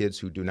care of the kids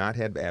who do not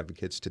have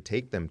advocates to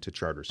take them to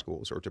charter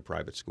schools or to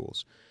private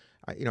schools.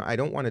 I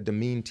don't want to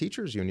demean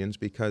teachers' unions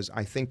because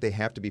I think they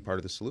have to be part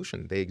of the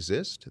solution. They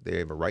exist. They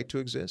have a right to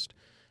exist.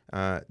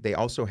 They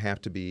also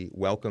have to be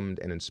welcomed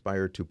and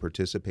inspired to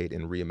participate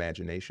in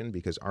reimagination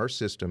because our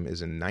system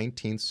is a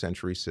 19th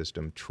century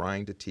system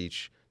trying to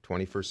teach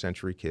 21st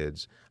century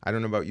kids. I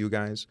don't know about you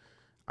guys.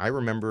 I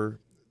remember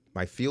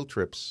my field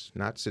trips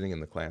not sitting in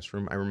the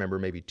classroom. I remember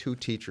maybe 2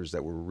 teachers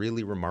that were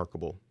really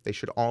remarkable. They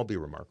should all be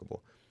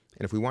remarkable.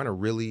 And if we want to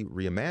really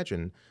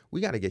reimagine,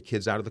 we got to get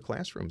kids out of the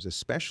classrooms,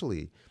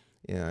 especially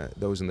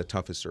those in the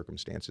toughest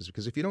circumstances.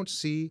 Because if you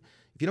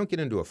don't get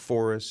into a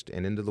forest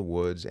and into the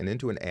woods and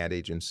into an ad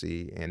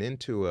agency and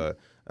into a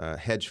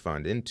hedge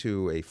fund,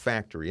 into a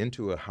factory,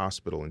 into a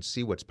hospital and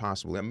see what's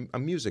possible, a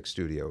music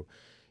studio,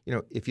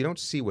 if you don't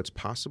see what's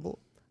possible,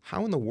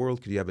 how in the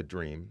world could you have a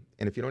dream?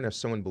 And if you don't have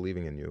someone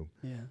believing in you,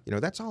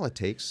 that's all it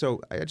takes.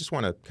 So I just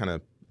want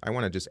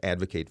to just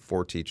advocate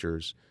for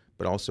teachers,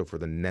 but also for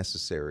the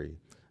necessary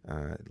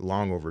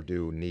long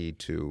overdue need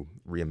to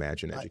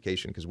reimagine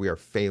education because we are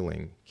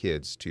failing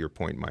kids, to your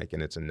point, Mike,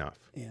 and it's enough.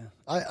 Yeah.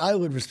 I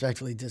would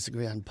respectfully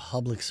disagree on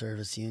public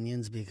service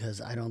unions because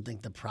I don't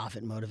think the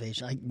profit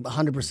motivation, I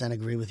 100%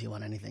 agree with you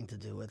on anything to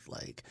do with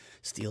like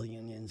steel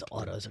unions,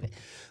 autos. Okay.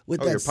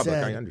 With that you're public,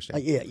 said, I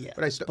understand. Yeah.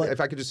 But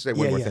if I could just say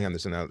one more thing on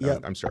this, and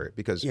I'm sorry,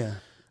 because to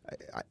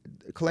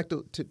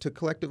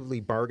collectively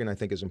bargain, I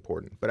think, is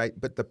important.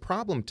 But the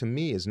problem to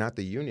me is not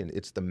the union;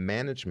 it's the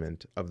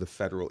management of the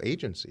federal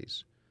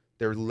agencies.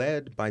 They're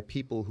led by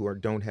people who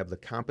don't have the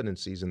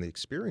competencies and the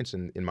experience,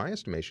 in my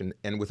estimation,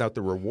 and without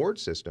the reward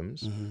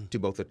systems to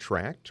both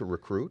attract, to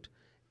recruit,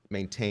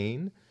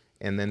 maintain,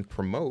 and then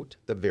promote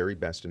the very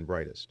best and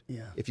brightest.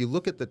 Yeah. If you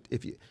look at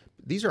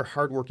these are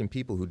hardworking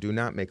people who do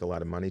not make a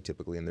lot of money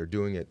typically, and they're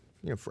doing it,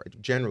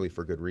 generally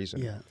for good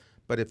reason. Yeah.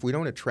 But if we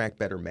don't attract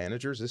better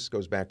managers, this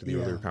goes back to the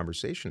earlier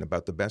conversation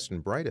about the best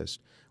and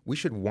brightest, we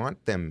should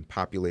want them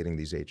populating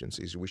these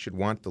agencies. We should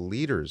want the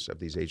leaders of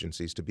these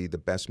agencies to be the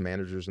best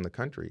managers in the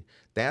country.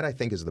 That, I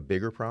think, is the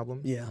bigger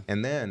problem. Yeah.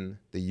 And then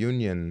the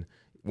union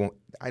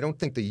I don't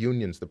think the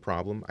union's the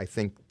problem. I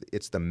think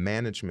it's the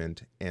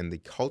management and the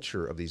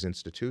culture of these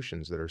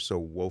institutions that are so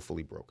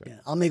woefully broken. Yeah.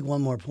 I'll make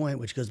one more point,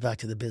 which goes back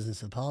to the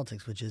business of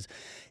politics, which is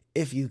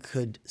if you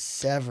could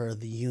sever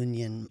the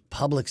union,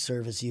 public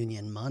service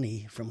union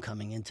money from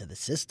coming into the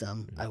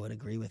system, I would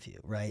agree with you,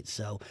 right?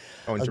 So,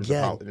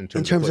 in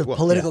terms of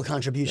political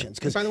contributions.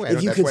 Because by the way,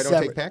 that's why I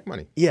don't take PAC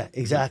money. Yeah,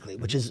 exactly,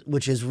 which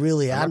is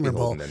really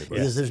admirable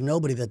because there's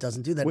nobody that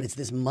doesn't do that. And it's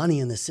this money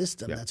in the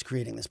system that's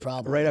creating this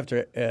problem. Right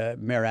after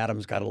Mayor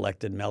Adams got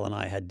elected, Mel and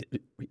I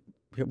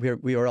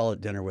we were all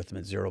at dinner with him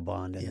at Zero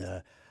Bond,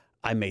 and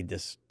I made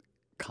this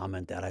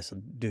comment that I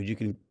said, dude, you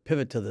can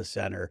pivot to the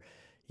center.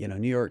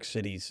 New York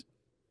City's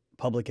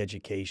public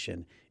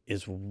education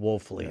is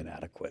woefully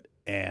inadequate.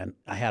 And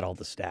I had all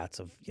the stats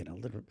of,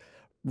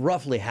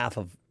 roughly half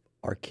of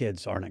our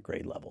kids aren't at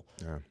grade level.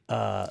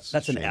 Yeah.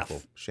 That's an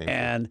F. Shameful.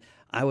 And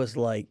I was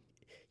like,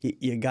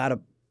 you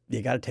gotta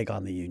take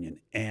on the union.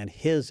 And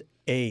his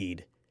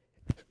aide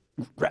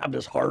grabbed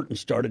his heart and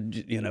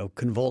started,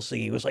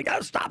 convulsing. He was like,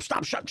 stop,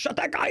 shut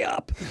that guy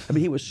up. I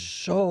mean, he was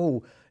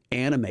so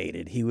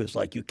animated. He was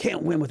like, you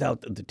can't win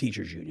without the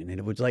teachers union. And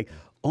it was like,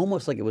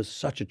 almost like it was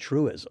such a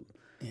truism.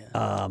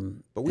 Yeah.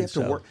 But we have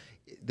to work.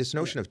 This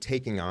notion of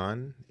taking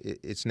on,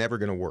 it's never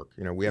going to work.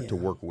 We have to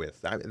work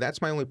with.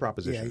 That's my only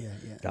proposition.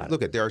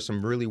 Look, there are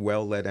some really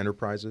well-led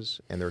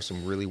enterprises, and there are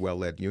some really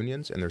well-led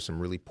unions, and there's some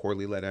really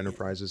poorly led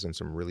enterprises and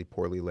some really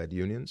poorly led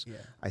unions. Yeah.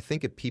 I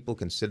think if people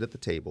can sit at the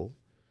table,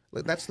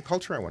 that's the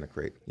culture I want to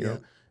create.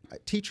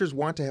 Teachers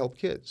want to help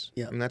kids,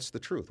 and that's the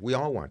truth. We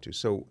all want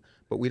to.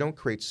 But we don't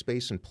create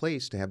space and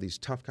place to have these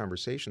tough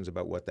conversations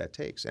about what that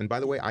takes. And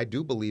by the way, I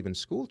do believe in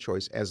school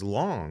choice as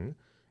long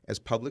as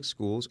public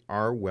schools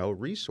are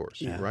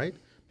well-resourced, right?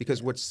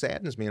 Because what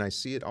saddens me, and I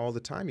see it all the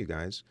time, you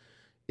guys,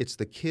 it's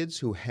the kids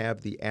who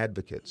have the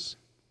advocates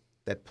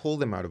that pull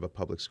them out of a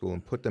public school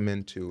and put them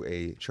into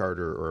a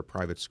charter or a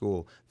private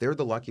school. They're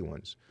the lucky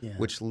ones,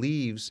 which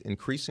leaves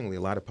increasingly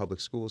a lot of public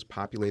schools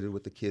populated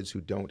with the kids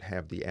who don't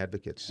have the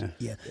advocates.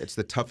 Yeah. It's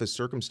the toughest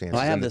circumstances.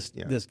 Well, I have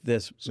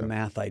this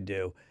math I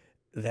do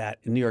that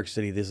in New York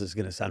City, this is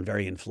going to sound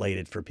very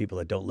inflated for people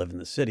that don't live in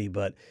the city,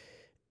 but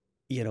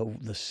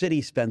the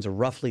city spends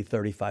roughly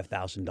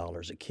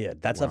 $35,000 a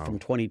kid. That's up from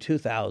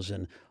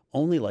 $22,000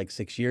 only like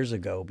 6 years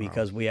ago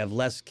because we have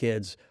less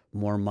kids,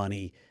 more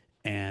money,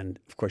 and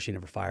of course you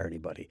never fire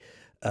anybody.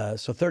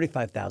 So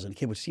 $35,000 a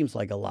kid, which seems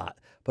like a lot.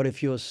 But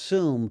if you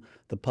assume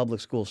the public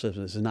school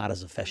system is not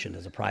as efficient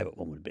as a private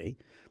one would be,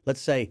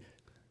 let's say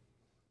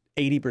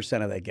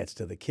 80% of that gets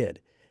to the kid.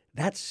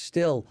 That's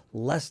still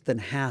less than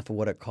half of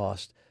what it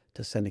costs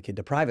to send a kid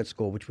to private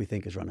school, which we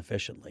think is run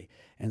efficiently.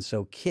 And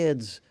so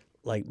kids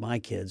like my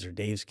kids or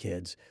Dave's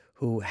kids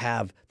who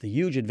have the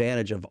huge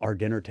advantage of our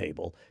dinner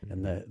table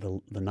and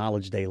the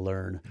knowledge they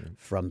learn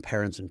from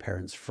parents and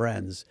parents'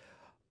 friends,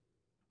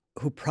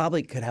 who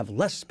probably could have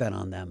less spent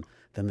on them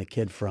than the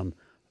kid from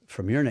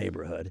your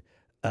neighborhood,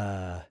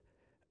 are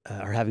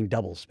having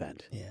double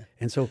spent. Yeah.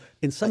 And so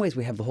in some ways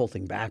we have the whole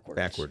thing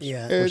backwards.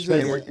 Yeah.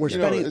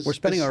 We're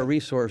spending our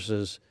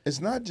resources. It's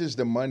not just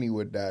the money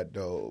with that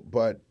though,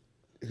 but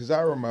because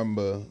I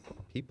remember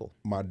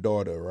my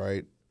daughter,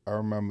 right? I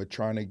remember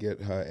trying to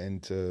get her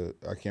into,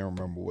 I can't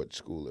remember what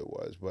school it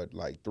was, but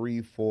like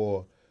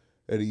 3-4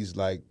 of these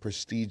like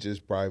prestigious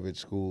private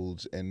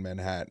schools in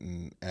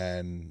Manhattan,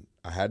 and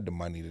I had the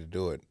money to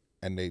do it,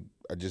 and I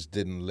just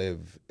didn't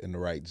live in the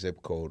right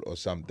zip code or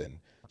something.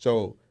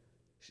 So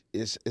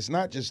it's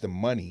not just the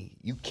money.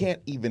 You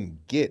can't even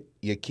get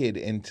your kid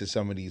into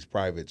some of these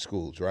private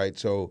schools, right?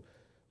 So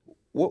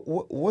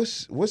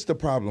what's the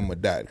problem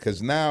with that?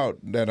 Because now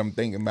that I'm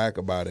thinking back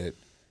about it,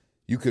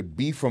 you could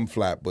be from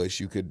Flatbush.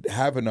 You could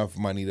have enough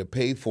money to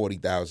pay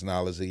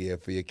 $40,000 a year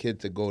for your kid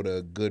to go to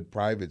a good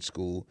private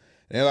school.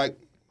 And they're like,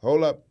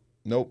 hold up,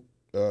 nope.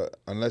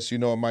 Unless you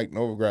know Mike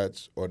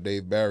Novogratz or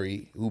Dave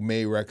Barry, who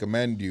may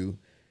recommend you,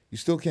 you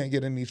still can't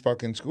get in these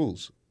fucking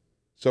schools.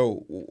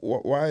 So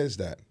why is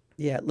that?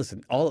 Yeah,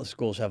 listen, all the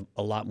schools have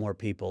a lot more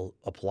people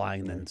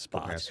applying than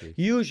spots. Capacity.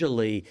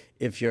 Usually,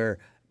 if you're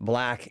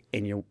black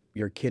and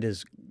your kid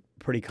is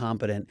pretty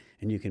competent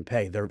and you can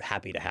pay, they're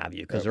happy to have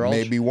you because they're all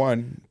maybe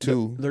 1,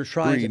 2, they're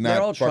trying 3, to, not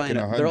they're all trying fucking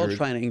to 100. they're all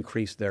trying to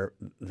increase their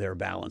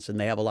balance, and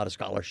they have a lot of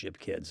scholarship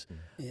kids.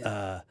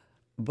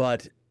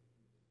 But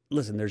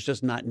listen, there's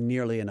just not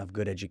nearly enough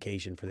good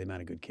education for the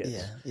amount of good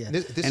kids. Yeah. And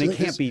it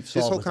can't be solved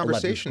This whole with 11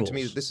 conversation to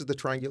me, schools. this is the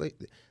triangulation.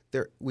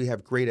 We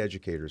have great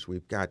educators.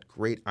 We've got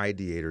great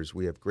ideators.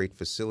 We have great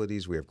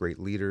facilities. We have great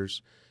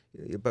leaders.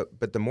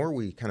 But the more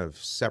we kind of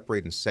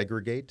separate and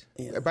segregate,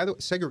 by the way,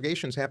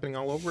 segregation is happening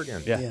all over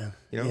again.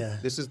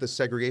 This is the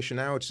segregation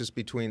now. It's just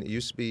between, it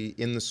used to be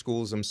in the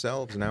schools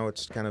themselves. Now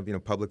it's kind of,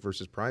 public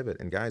versus private.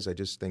 And guys, I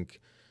just think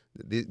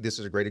this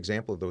is a great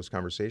example of those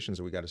conversations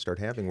that we got to start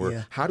having.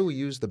 Where how do we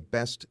use the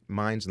best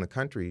minds in the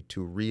country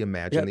to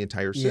reimagine the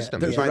entire system?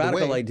 There's and a by the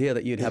way, way, idea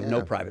that you'd have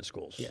no private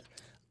schools.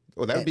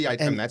 Well, that would be,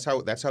 and that's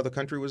how the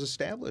country was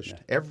established.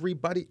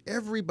 Everybody,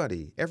 every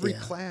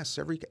class,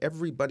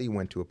 everybody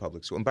went to a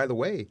public school. And by the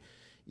way,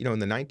 in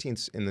the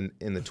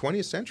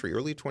 20th century,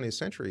 early 20th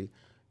century,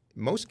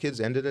 most kids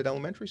ended at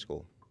elementary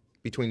school.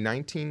 Between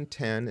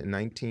 1910 and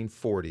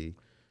 1940,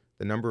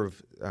 the number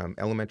of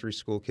elementary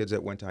school kids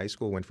that went to high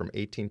school went from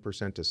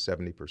 18% to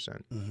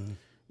 70%.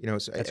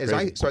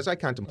 As I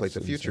contemplate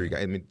the future,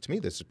 to me,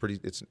 this is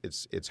pretty.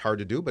 It's hard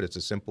to do, but it's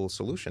a simple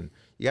solution.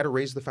 You got to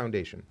raise the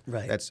foundation.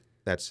 Right.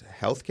 That's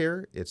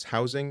healthcare, it's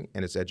housing,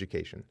 and it's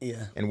education.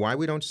 Yeah. And why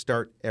we don't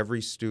start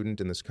every student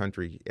in this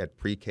country at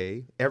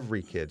pre-K,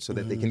 every kid, so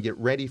that they can get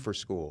ready for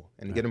school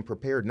and get them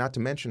prepared. Not to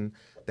mention,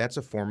 that's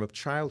a form of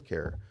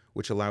childcare,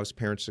 which allows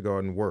parents to go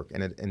out and work,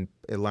 and it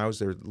allows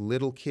their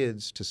little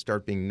kids to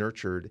start being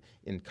nurtured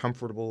in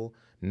comfortable,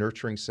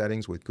 nurturing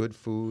settings with good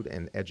food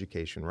and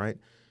education. Right.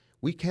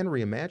 We can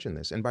reimagine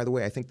this. And by the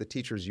way, I think the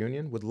teachers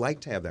union would like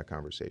to have that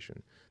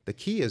conversation. The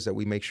key is that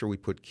we make sure we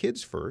put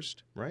kids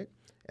first, right?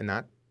 And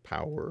not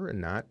power and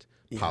not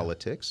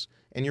politics.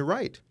 And you're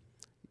right.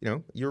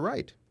 You're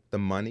right. The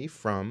money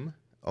from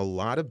a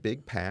lot of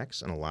big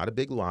PACs and a lot of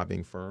big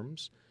lobbying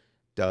firms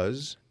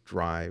does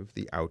drive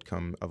the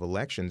outcome of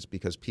elections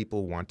because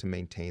people want to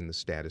maintain the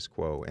status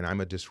quo. And I'm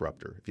a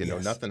disruptor. If you know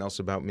nothing else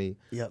about me,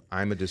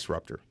 I'm a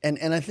disruptor. And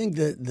I think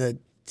the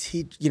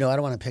I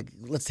don't want to pick.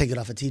 Let's take it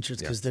off of teachers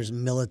because there's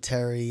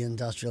military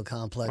industrial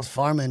complex,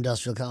 pharma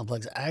industrial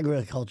complex,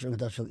 agriculture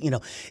industrial.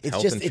 It's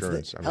health just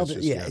insurance.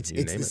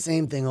 It's the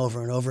same thing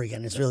over and over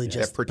again. It's really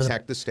just that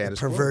protect the status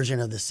quo.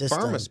 Perversion of the system.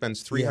 Pharma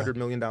spends $300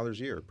 million a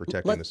year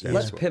protecting the status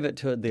Let's quo. pivot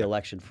to the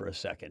election for a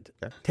second.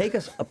 Take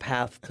us a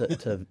path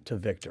to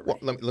victory. Well,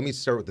 let me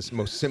start with the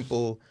most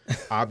simple,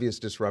 obvious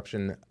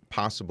disruption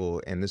possible,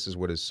 and this is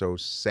what is so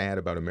sad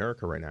about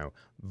America right now.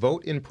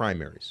 Vote in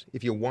primaries.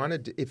 If you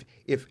wanted,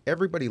 if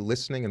everybody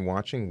listening and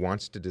watching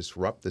wants to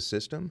disrupt the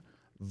system,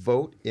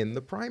 vote in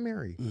the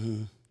primary.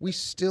 We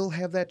still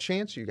have that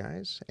chance, you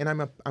guys, and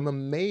I'm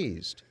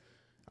amazed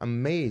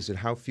at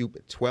how few,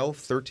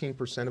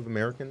 13% of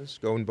Americans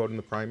go and vote in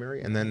the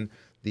primary, and then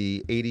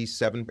the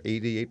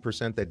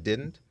 88% that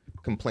didn't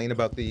complain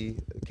about the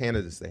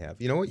candidates they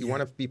have. You know what? You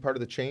want to be part of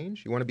the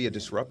change? You want to be a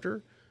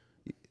disruptor?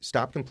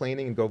 Stop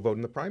complaining and go vote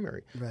in the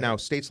primary. Right. Now,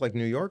 states like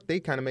New York, they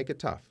kind of make it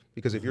tough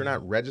because if you're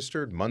not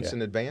registered months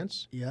in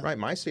advance, right?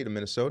 My state of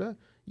Minnesota,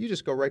 you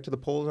just go right to the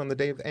polls on the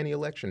day of any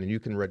election and you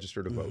can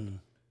register to vote.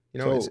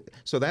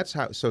 So that's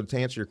how. So to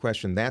answer your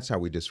question, that's how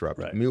we disrupt.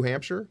 Right. New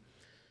Hampshire,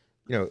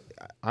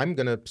 I'm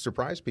going to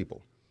surprise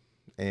people.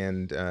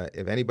 And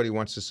if anybody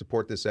wants to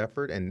support this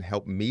effort and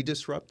help me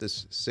disrupt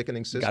this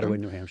sickening system, got to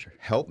win New Hampshire.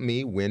 Help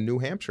me win New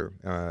Hampshire.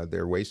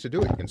 There are ways to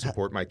do it. You can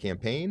support my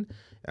campaign.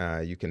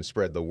 You can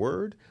spread the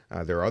word.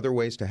 There are other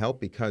ways to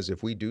help because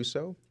if we do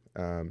so,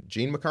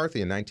 Gene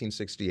McCarthy in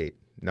 1968,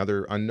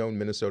 another unknown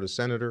Minnesota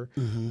senator,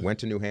 went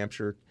to New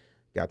Hampshire,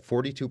 got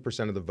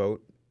 42% of the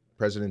vote,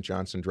 President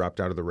Johnson dropped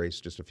out of the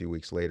race just a few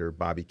weeks later.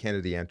 Bobby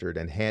Kennedy entered,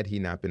 and had he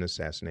not been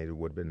assassinated,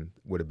 would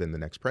have been the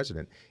next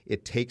president.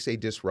 It takes a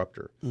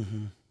disruptor,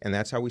 and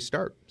that's how we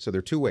start. So there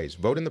are two ways: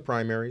 vote in the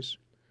primaries.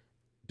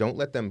 Don't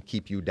let them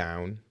keep you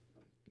down.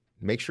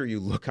 Make sure you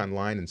look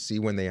online and see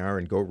when they are,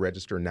 and go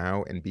register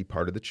now and be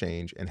part of the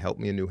change. And help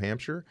me in New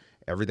Hampshire.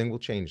 Everything will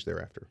change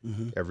thereafter.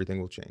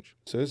 Everything will change.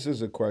 So this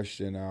is a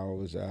question I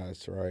always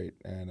ask, right?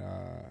 And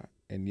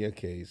in your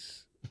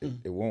case,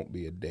 it won't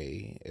be a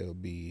day. It'll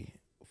be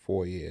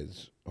 4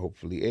 years,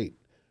 hopefully 8,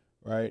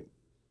 right?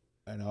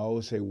 And I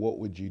always say, what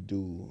would you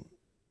do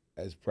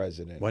as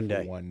president One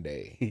day. for one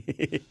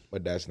day?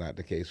 But that's not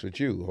the case with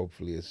you.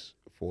 Hopefully it's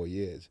 4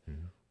 years.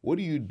 What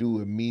do you do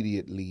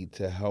immediately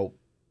to help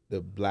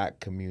the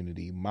black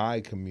community, my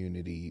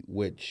community,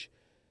 which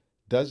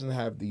doesn't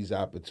have these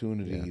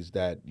opportunities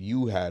that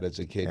you had as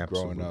a kid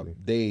growing up,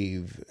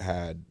 Dave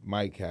had,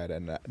 Mike had,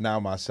 and now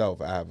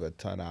myself, I have a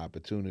ton of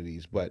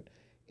opportunities. But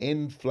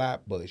in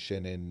Flatbush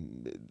and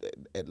in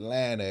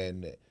Atlanta,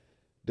 and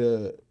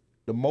the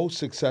most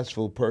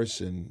successful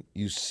person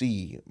you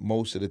see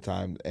most of the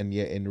time and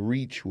you're in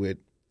reach with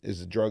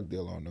is a drug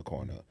dealer on the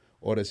corner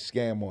or the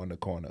scammer on the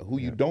corner, who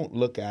you don't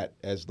look at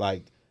as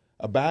like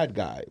a bad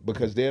guy,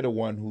 because they're the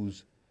one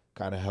who's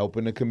kind of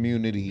helping the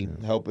community,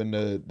 helping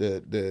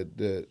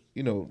the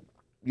you know,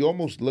 you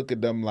almost look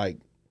at them like,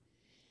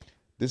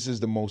 this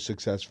is the most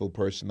successful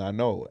person I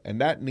know.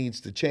 And that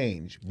needs to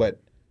change. But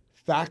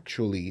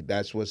factually,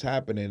 that's what's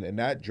happening. And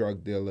that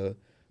drug dealer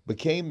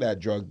became that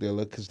drug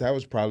dealer because that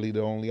was probably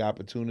the only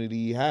opportunity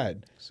he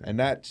had. And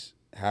that's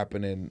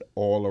happening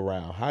all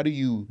around. How do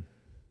you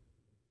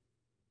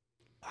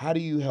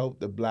help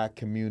the black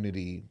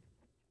community,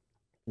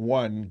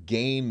 one,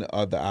 gain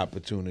other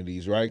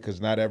opportunities, right?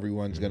 Because not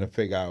everyone's going to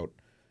figure out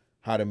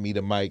how to meet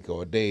a Mike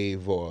or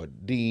Dave or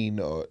Dean,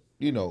 or,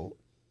 you know,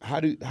 how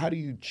do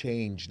you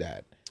change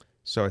that?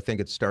 So I think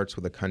it starts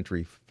with a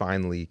country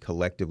finally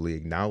collectively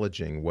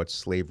acknowledging what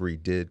slavery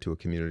did to a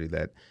community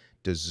that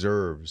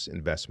deserves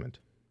investment,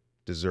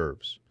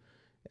 deserves.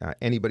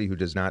 Anybody who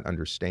does not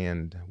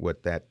understand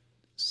what that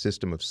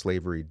system of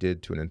slavery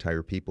did to an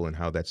entire people and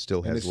how that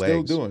still has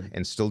legs,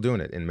 still doing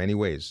it in many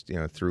ways, you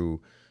know,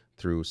 through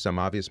some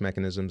obvious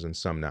mechanisms and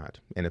some not.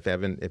 And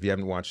if you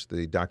haven't watched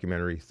the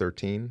documentary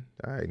 13,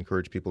 I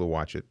encourage people to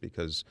watch it,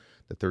 because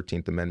the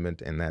 13th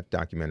Amendment and that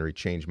documentary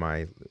changed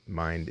my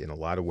mind in a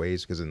lot of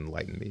ways because it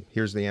enlightened me.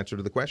 Here's the answer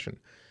to the question.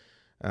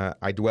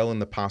 I dwell in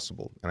the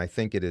possible, and I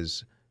think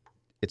it's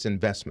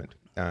investment.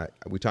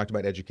 We talked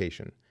about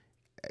education.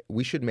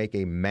 We should make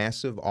a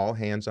massive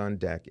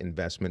all-hands-on-deck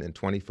investment in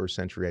 21st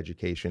century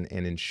education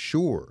and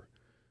ensure,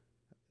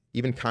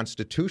 even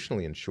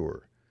constitutionally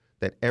ensure,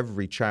 that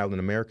every child in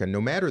America,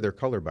 no matter their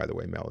color, by the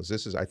way, Mel,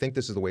 I think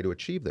this is the way to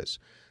achieve this.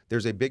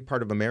 There's a big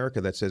part of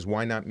America that says,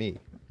 "Why not me?"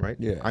 Right?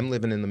 Yeah. I'm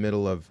living in the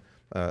middle of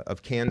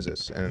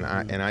Kansas, and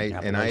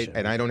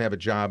I don't have a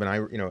job,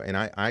 and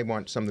I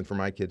want something for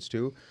my kids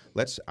too.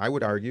 I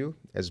would argue,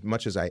 as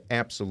much as I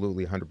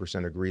absolutely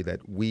 100% agree,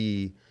 that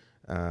we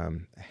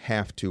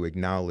have to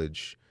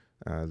acknowledge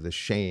the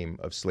shame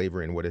of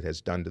slavery and what it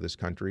has done to this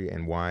country,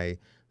 and why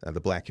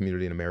the black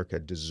community in America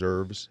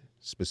deserves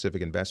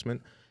specific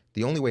investment.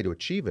 The only way to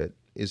achieve it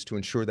is to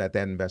ensure that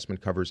that investment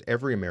covers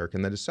every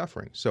American that is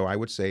suffering. So I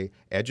would say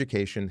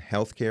education,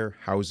 healthcare,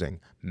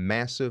 housing,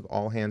 massive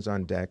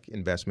all-hands-on-deck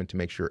investment to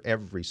make sure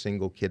every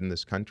single kid in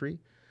this country,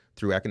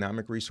 through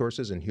economic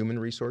resources and human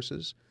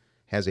resources,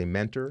 has a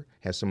mentor,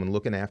 has someone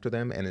looking after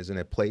them, and is in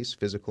a place,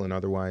 physical and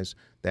otherwise,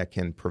 that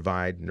can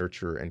provide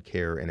nurture and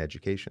care and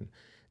education.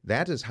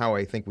 That is how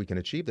I think we can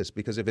achieve this,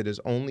 because if it is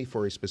only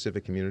for a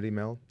specific community,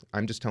 Mel,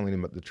 I'm just telling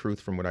them the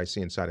truth from what I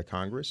see inside of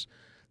Congress.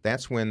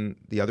 That's when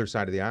the other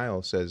side of the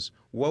aisle says,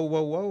 whoa,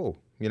 whoa, whoa,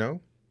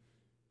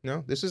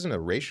 no, this isn't a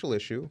racial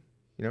issue,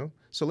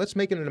 so let's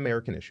make it an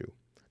American issue.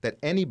 That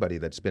anybody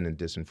that's been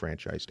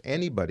disenfranchised,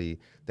 anybody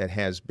that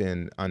has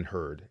been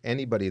unheard,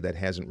 anybody that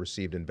hasn't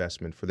received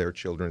investment for their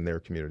children and their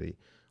community,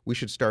 we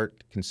should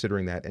start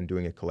considering that and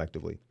doing it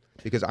collectively.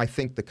 Because I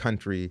think the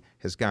country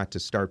has got to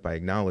start by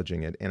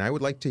acknowledging it. And I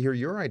would like to hear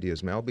your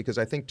ideas, Mel, because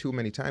I think too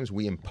many times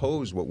we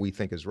impose what we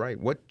think is right.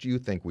 What do you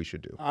think we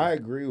should do? I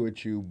agree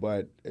with you,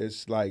 but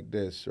it's like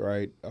this,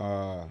 right?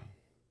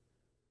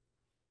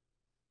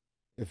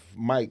 If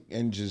Mike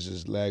injures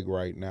his leg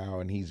right now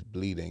and he's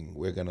bleeding,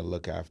 we're going to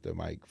look after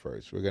Mike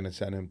first. We're going to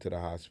send him to the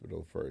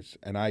hospital first.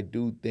 And I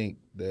do think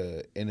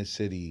the inner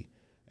city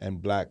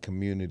and black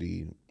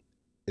community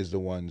is the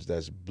ones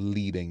that's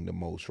bleeding the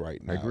most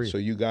right now. I agree. So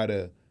you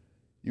gotta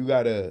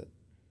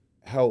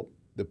help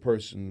the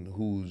person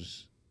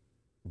who's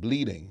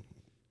bleeding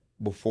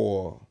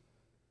before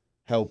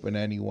helping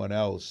anyone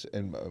else,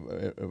 and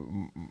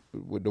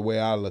with the way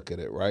I look at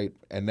it, right?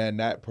 And then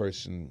that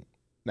person,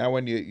 now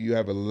when you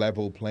have a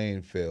level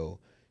playing field,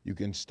 you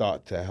can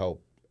start to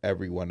help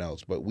everyone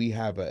else. But we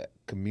have a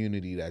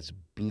community that's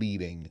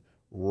bleeding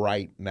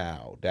right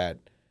now that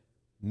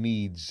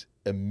needs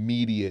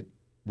immediate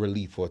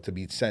relief or to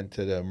be sent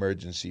to the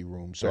emergency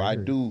room. So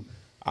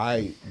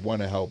I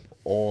want to help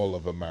all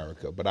of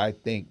America, but I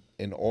think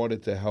in order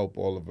to help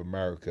all of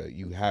America,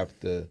 you have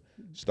to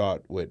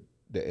start with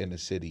the inner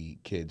city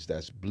kids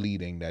that's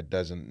bleeding, that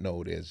doesn't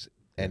know there's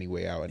any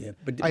way out. Yeah,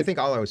 but I think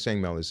all I was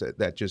saying, Mel, is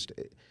that just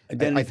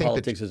identity I think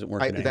politics isn't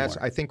working anymore.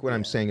 I think what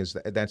I'm saying is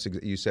that's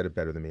you said it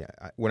better than me.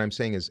 What I'm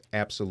saying is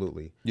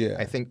absolutely. Yeah.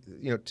 I think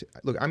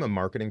look, I'm a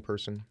marketing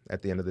person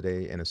at the end of the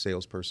day and a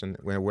salesperson.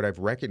 What I've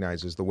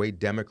recognized is the way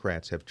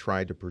Democrats have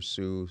tried to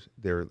pursue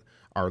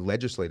our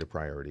legislative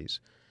priorities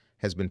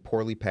has been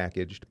poorly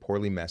packaged,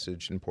 poorly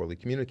messaged, and poorly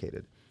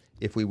communicated.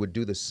 If we would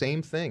do the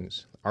same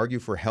things, argue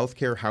for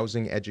healthcare,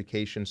 housing,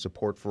 education,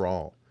 support for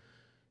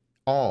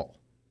all,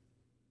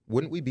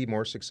 wouldn't we be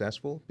more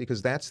successful?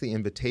 Because that's the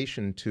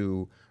invitation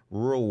to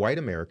rural white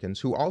Americans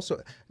who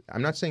also,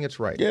 I'm not saying it's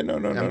right. Yeah, no.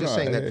 I'm just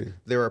saying that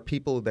there are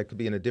people that could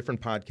be in a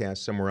different podcast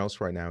somewhere else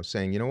right now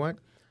saying, you know what?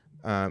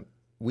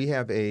 We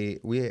have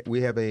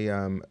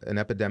an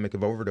epidemic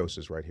of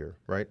overdoses right here,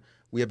 right?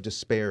 We have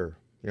despair.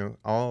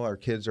 All our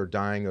kids are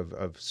dying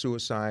of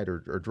suicide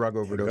or drug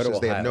overdoses.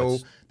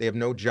 They have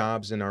no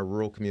jobs in our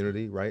rural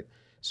community, right?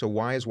 So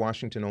why is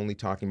Washington only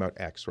talking about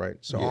X, right?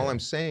 So all I'm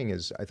saying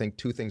is I think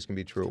two things can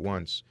be true at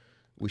once.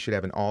 We should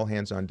have an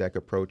all-hands-on-deck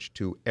approach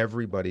to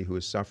everybody who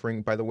is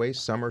suffering. By the way,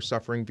 some are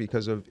suffering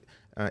because of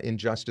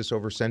injustice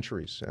over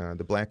centuries,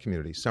 the black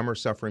community. Some are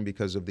suffering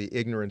because of the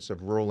ignorance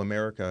of rural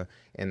America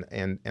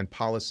and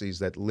policies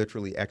that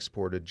literally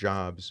exported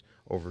jobs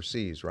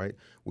overseas, right?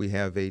 We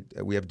have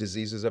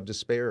diseases of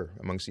despair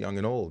amongst young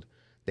and old.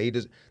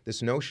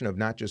 This notion of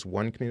not just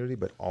one community,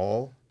 but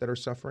all that are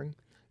suffering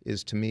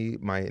is, to me,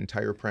 my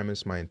entire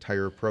premise, my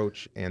entire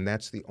approach, and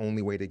that's the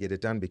only way to get it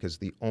done, because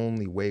the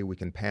only way we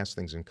can pass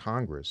things in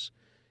Congress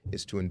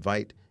is to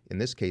invite, in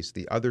this case,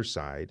 the other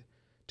side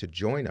to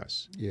join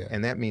us. Yeah.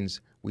 And that means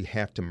we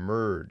have to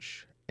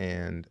merge,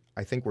 and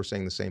I think we're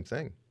saying the same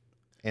thing.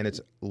 And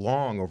it's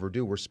long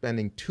overdue. We're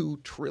spending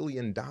 $2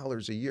 trillion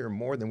a year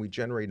more than we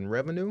generate in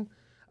revenue.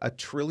 $1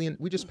 trillion.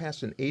 We just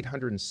passed an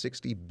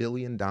 $860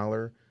 billion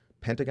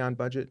Pentagon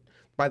budget.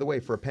 By the way,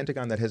 for a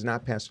Pentagon that has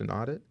not passed an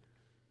audit.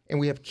 And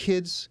we have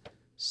kids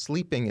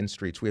sleeping in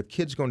streets. We have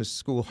kids going to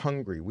school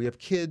hungry. We have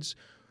kids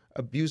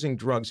abusing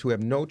drugs who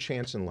have no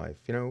chance in life.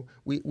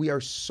 We are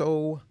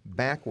so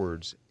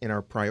backwards in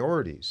our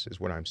priorities,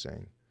 is what I'm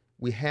saying.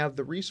 We have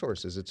the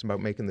resources. It's about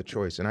making the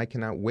choice. And I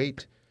cannot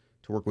wait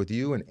to work with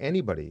you and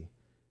anybody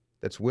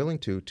that's willing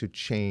to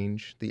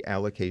change the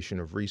allocation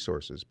of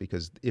resources.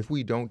 Because if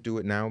we don't do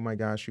it now, my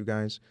gosh, you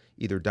guys,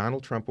 either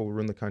Donald Trump will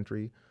ruin the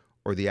country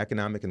or the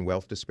economic and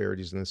wealth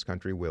disparities in this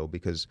country will,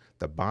 because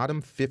the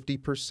bottom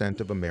 50%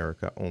 of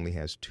America only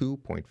has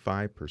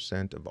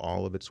 2.5% of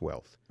all of its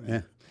wealth. Yeah.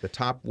 The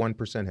top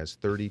 1% has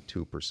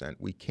 32%.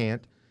 We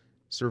can't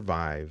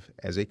survive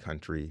as a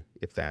country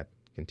if that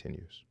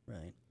continues.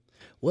 Right.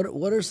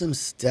 What are some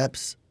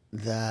steps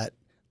that,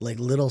 like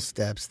little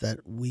steps that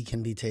we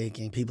can be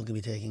taking, people can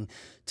be taking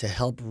to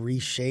help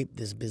reshape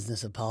this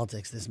business of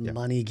politics, this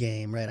money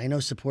game, right? I know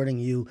supporting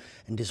you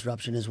and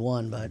disruption is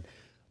one, but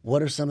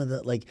what are some of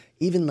the,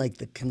 even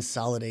the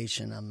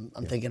consolidation?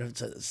 I'm thinking it's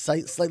a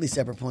slightly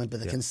separate point, but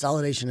the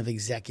consolidation of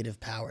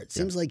executive power. It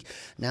seems like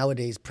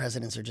nowadays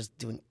presidents are just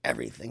doing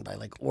everything by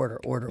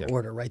order,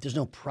 right? There's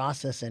no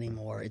process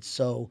anymore. It's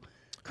so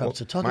corrupt.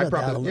 So talk about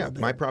that a little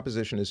bit. My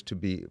proposition is to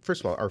be,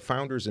 first of all, our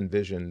founders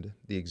envisioned,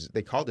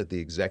 they called it the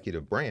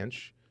executive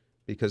branch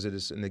because it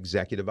is an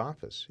executive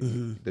office.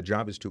 Mm-hmm. The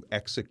job is to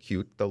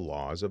execute the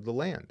laws of the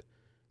land.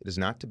 It is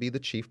not to be the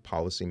chief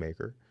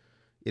policymaker.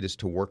 It is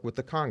to work with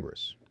the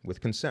Congress with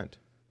consent.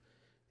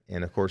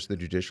 And of course, the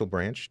judicial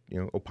branch,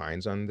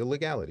 opines on the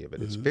legality of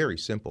it. Mm-hmm. It's very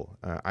simple.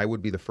 I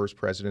would be the first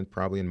president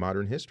probably in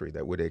modern history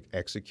that would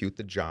execute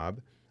the job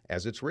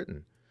as it's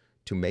written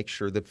to make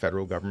sure the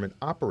federal government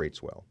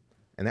operates well.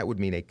 And that would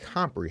mean a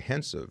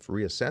comprehensive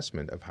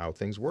reassessment of how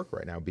things work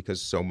right now,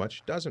 because so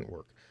much doesn't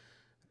work.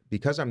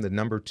 Because I'm the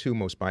number 2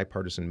 most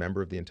bipartisan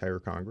member of the entire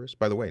Congress,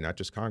 by the way, not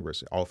just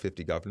Congress, all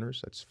 50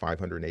 governors, that's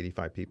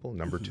 585 people,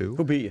 number 2.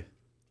 Who beat you?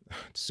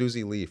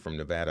 Susie Lee from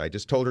Nevada. I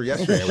just told her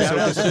yesterday. I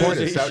was so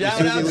disappointed. Shout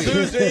out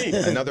Susie.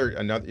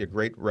 Another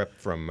great rep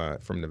from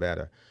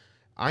Nevada.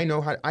 I know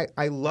how.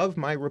 I love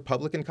my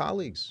Republican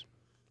colleagues.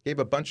 Gave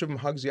a bunch of them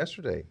hugs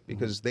yesterday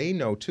because they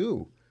know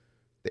too.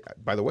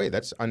 By the way,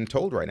 that's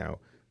untold right now.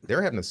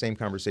 They're having the same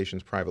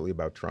conversations privately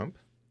about Trump.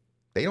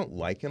 They don't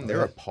like him.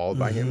 They're appalled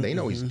by him. They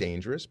know he's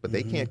dangerous, but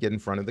they can't get in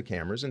front of the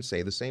cameras and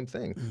say the same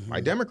thing.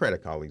 My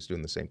Democratic colleagues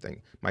doing the same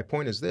thing. My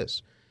point is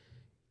this.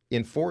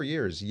 In 4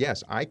 years,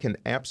 yes, I can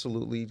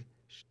absolutely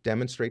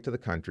demonstrate to the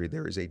country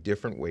there is a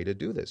different way to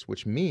do this,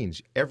 which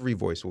means every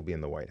voice will be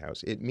in the White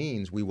House. It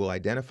means we will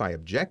identify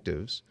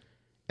objectives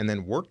and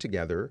then work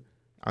together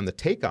on the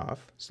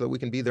takeoff so that we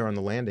can be there on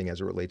the landing as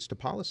it relates to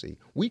policy.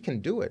 We can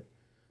do it.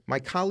 My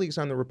colleagues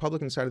on the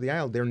Republican side of the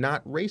aisle, they're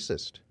not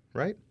racist,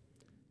 right?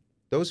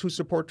 Those who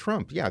support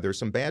Trump, there's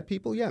some bad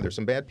people. Yeah, there's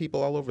some bad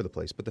people all over the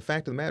place. But the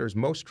fact of the matter is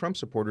most Trump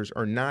supporters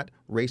are not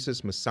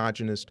racist,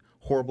 misogynist,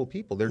 horrible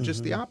people. They're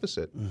just the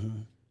opposite.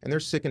 And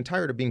they're sick and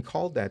tired of being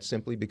called that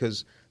simply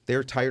because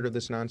they're tired of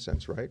this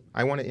nonsense, right?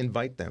 I want to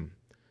invite them.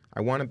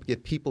 I want to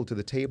get people to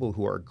the table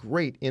who are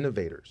great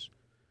innovators.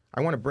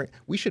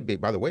 we should be,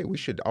 by the way, we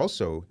should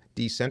also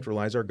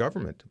decentralize our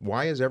government.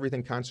 Why is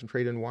everything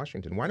concentrated in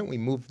Washington? Why don't we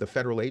move the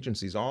federal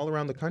agencies all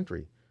around the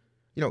country?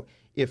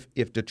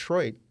 If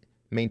Detroit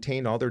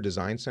maintained all their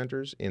design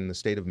centers in the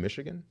state of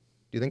Michigan,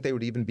 do you think they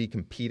would even be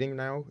competing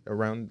now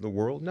around the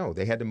world? No,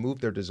 they had to move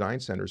their design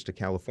centers to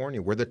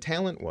California where the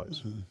talent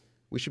was. Mm-hmm.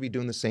 We should be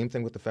doing the same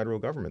thing with the federal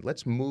government.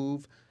 Let's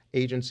move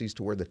agencies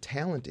to where the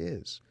talent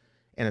is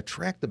and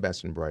attract the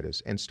best and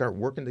brightest and start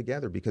working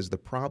together, because the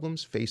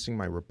problems facing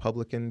my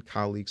Republican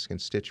colleagues,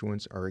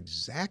 constituents are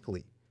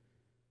exactly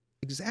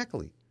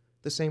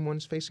the same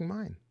ones facing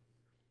mine.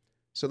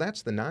 So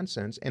that's the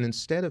nonsense. And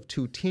instead of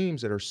two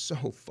teams that are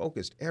so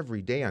focused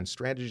every day on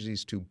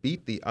strategies to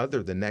beat the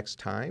other the next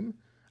time,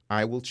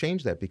 I will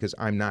change that, because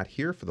I'm not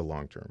here for the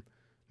long term.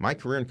 My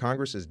career in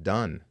Congress is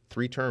done.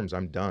 3 terms,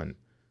 I'm done.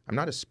 I'm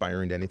not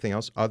aspiring to anything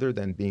else other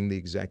than being the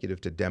executive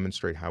to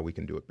demonstrate how we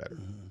can do it better.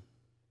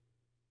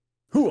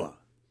 Hooah!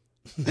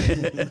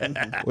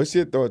 What's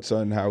your thoughts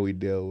on how we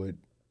deal with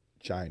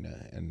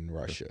China and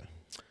Russia?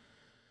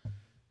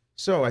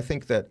 So I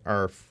think that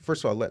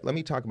first of all, let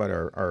me talk about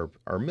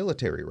our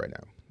military right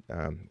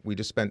now. We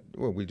just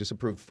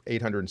approved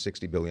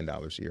 $860 billion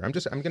a year. I'm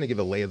going to give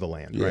a lay of the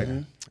land,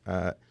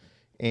 right?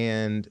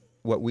 And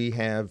what we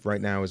have right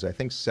now is, I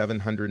think,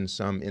 700 and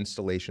some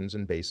installations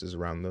and bases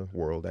around the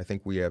world. I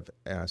think we have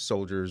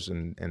soldiers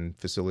and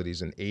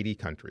facilities in 80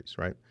 countries,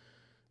 right?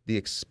 The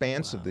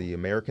expanse of the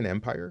American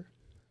empire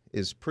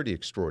is pretty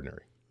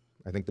extraordinary.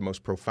 I think the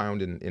most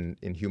profound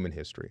in human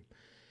history.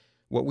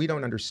 What we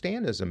don't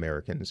understand as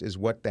Americans is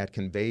what that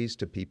conveys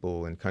to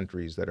people in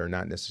countries that are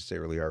not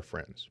necessarily our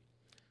friends.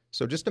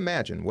 So just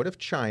imagine, what if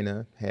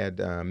China had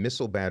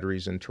missile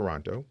batteries in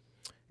Toronto,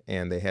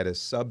 and they had a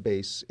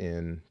sub-base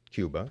in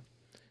Cuba,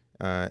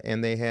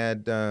 and they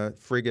had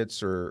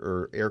frigates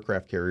or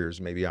aircraft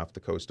carriers maybe off the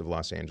coast of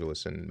Los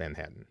Angeles and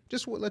Manhattan.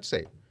 Just let's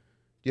say, do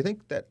you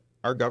think that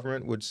our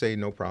government would say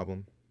no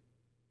problem?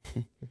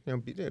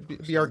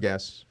 Be our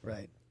guess.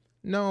 Right.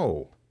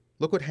 No.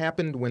 Look what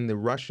happened when the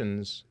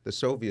Russians, the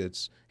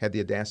Soviets, had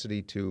the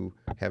audacity to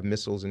have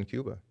missiles in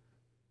Cuba.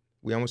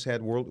 We almost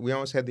had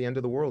the end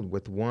of the world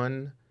with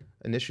one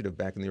initiative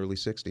back in the early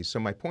 60s. So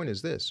my point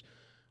is this.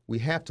 We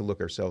have to look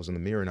ourselves in the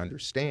mirror and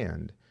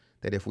understand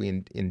that if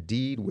we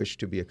indeed wish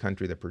to be a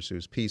country that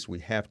pursues peace, we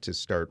have to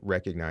start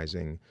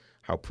recognizing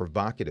how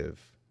provocative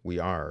we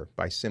are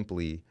by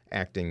simply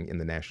acting in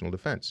the national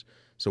defense.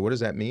 So what does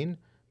that mean?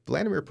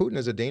 Vladimir Putin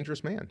is a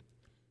dangerous man.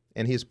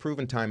 And he has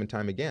proven time and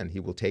time again, he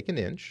will take an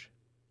inch,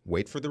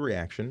 wait for the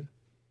reaction,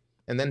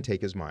 and then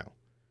take his mile.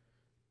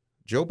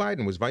 Joe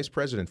Biden was vice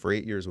president for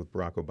 8 years with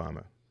Barack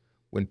Obama.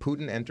 When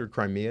Putin entered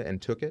Crimea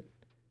and took it,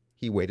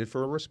 he waited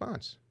for a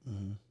response.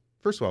 Mm-hmm.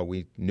 First of all,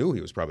 we knew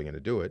he was probably going to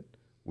do it.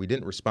 We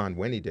didn't respond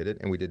when he did it,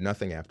 and we did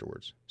nothing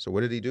afterwards. So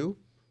what did he do?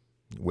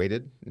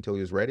 Waited until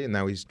he was ready, and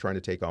now he's trying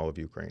to take all of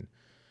Ukraine.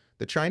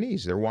 The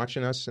Chinese, they're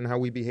watching us and how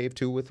we behave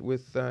too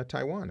with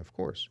Taiwan, of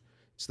course.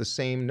 It's the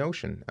same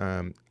notion.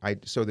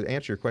 So to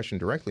answer your question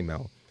directly,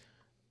 Mel,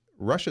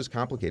 Russia's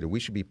complicated. We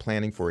should be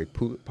planning for a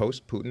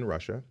post-Putin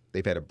Russia.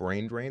 They've had a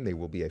brain drain. They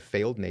will be a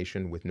failed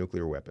nation with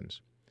nuclear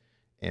weapons.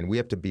 And we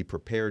have to be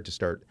prepared to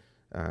start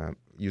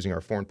using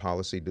our foreign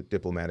policy,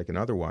 diplomatic and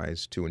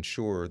otherwise, to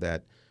ensure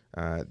that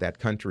that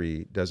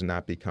country does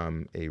not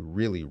become a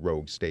really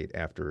rogue state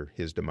after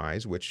his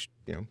demise, which,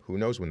 who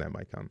knows when that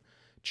might come.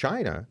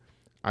 China,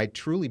 I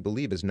truly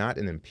believe, is not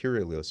an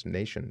imperialist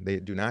nation. They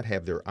do not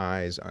have their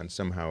eyes on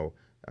somehow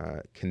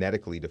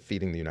kinetically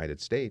defeating the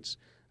United States.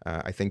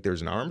 I think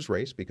there's an arms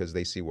race because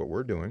they see what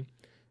we're doing.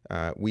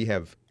 We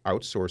have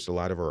outsourced a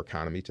lot of our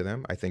economy to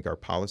them. I think our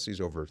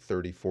policies over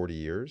 30, 40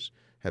 years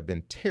have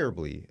been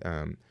terribly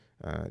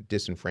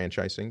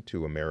disenfranchising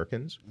to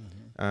Americans.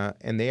 Mm-hmm.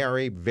 And they are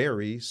a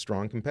very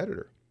strong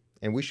competitor.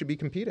 And we should be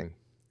competing.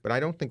 But I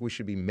don't think we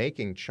should be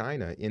making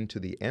China into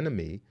the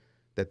enemy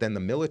that then the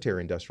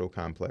military-industrial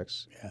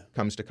complex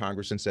comes to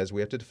Congress and says we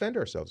have to defend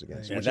ourselves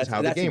against, which is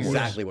how the game works.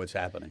 That's exactly what's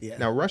happening. Yeah.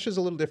 Now, Russia's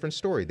a little different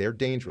story. They're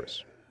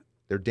dangerous.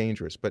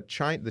 But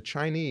the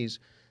Chinese,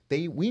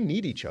 we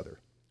need each other.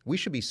 We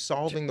should be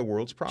solving the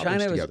world's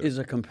problems together. China is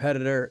a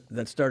competitor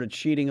that started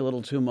cheating a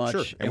little too much.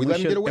 Sure, and we let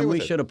them get away with it.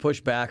 We should have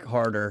pushed back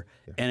harder,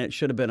 and it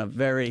should have been a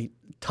very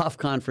tough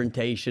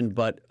confrontation,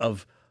 but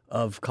of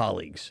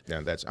colleagues.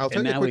 Yeah, I'll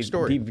tell you a quick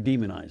story. Now we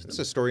demonized them. It's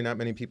a story not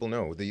many people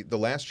know. The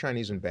last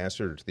Chinese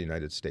ambassador to the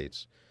United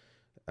States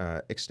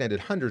extended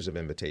hundreds of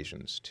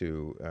invitations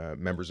to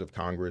members of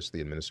Congress,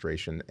 the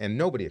administration, and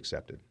nobody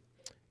accepted.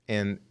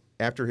 And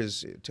after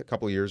his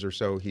couple of years or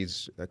so,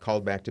 he's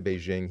called back to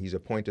Beijing. He's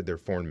appointed their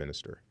foreign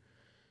minister.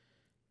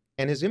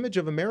 And his image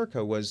of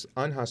America was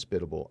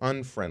unhospitable,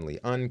 unfriendly,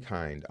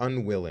 unkind,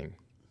 unwilling.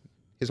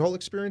 His whole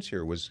experience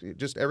here was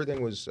just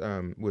everything was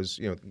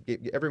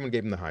everyone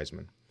gave him the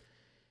Heisman.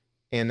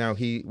 And now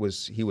he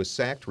was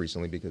sacked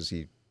recently because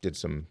he did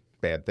some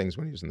bad things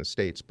when he was in the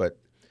States. But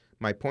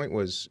my point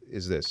is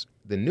this.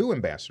 The new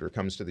ambassador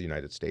comes to the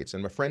United States,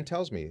 and my friend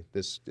tells me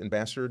this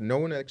ambassador, no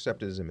one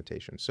accepted his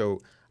invitation. So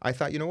I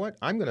thought, you know what?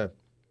 I'm gonna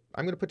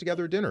put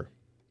together a dinner.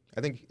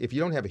 I think if you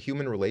don't have a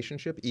human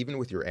relationship, even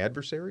with your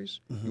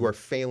adversaries, you are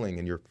failing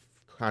in your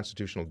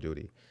constitutional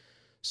duty.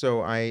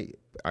 So I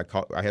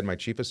had my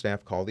chief of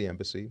staff call the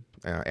embassy,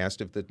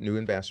 asked if the new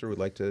ambassador would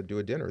like to do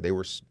a dinner. They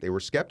were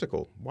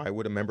skeptical. Why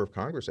would a member of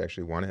Congress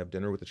actually want to have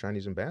dinner with the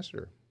Chinese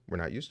ambassador? We're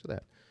not used to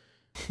that.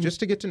 Just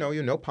to get to know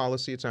you, no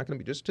policy. It's not going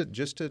to be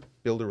just to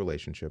build a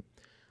relationship.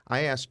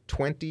 I asked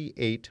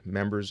 28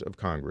 members of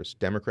Congress,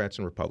 Democrats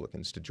and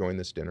Republicans, to join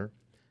this dinner.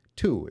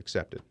 2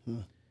 accepted.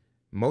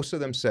 Most of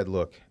them said,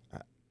 look,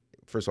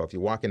 first of all, if you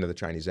walk into the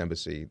Chinese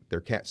embassy,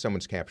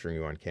 someone's capturing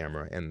you on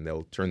camera, and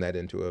they'll turn that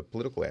into a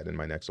political ad in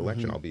my next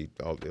election.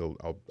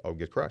 I'll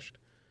get crushed.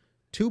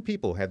 2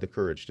 people had the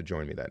courage to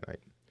join me that night,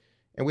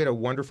 and we had a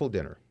wonderful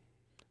dinner.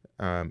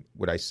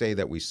 Would I say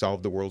that we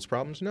solved the world's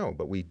problems? No,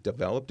 but we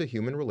developed a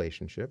human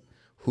relationship.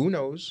 Who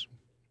knows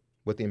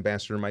what the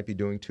ambassador might be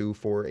doing 2,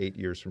 4, 8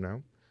 years from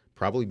now?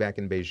 Probably back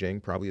in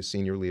Beijing, probably a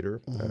senior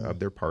leader of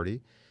their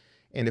party.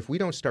 And if we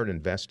don't start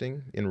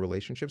investing in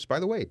relationships, by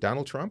the way,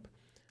 Donald Trump,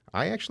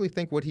 I actually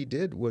think what he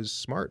did was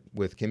smart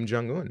with Kim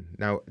Jong-un.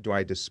 Now, do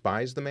I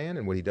despise the man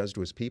and what he does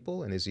to his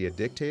people? And is he a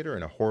dictator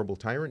and a horrible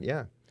tyrant?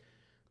 Yeah.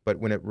 But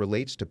when it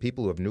relates to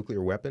people who have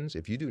nuclear weapons,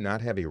 if you do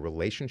not have a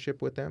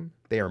relationship with them,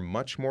 they are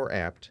much more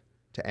apt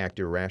to act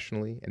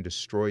irrationally and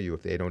destroy you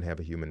if they don't have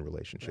a human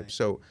relationship. Right.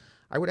 So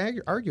I would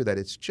argue that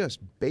it's just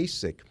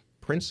basic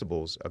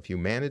principles of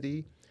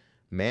humanity,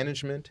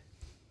 management,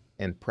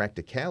 and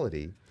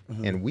practicality.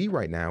 And we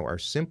right now are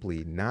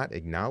simply not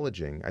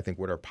acknowledging, I think,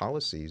 what our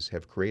policies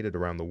have created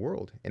around the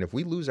world. And if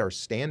we lose our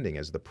standing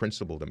as the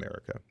principled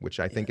America, which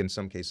I think in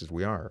some cases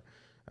we are,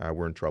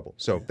 we're in trouble.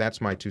 So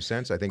that's my 2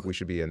 cents. I think we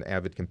should be an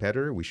avid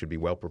competitor. We should be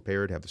well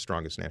prepared, have the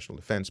strongest national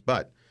defense.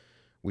 But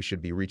we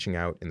should be reaching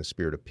out in the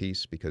spirit of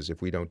peace, because if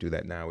we don't do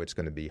that now, it's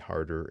going to be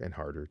harder and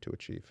harder to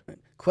achieve.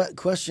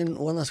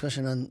 One last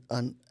question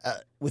on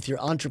with your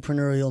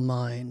entrepreneurial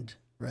mind,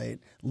 right?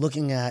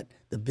 Looking at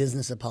the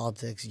business of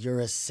politics, your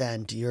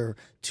ascent, you're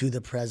to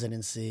the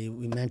presidency.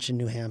 We mentioned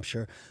New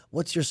Hampshire.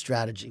 What's your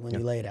strategy when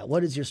you lay it out?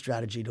 What is your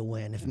strategy to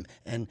win?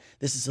 And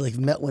this is like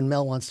when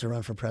Mel wants to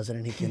run for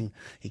president,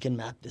 he can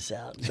map this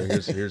out. So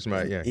here's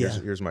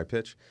my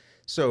pitch.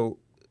 So,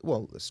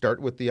 well, start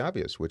with the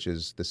obvious, which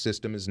is the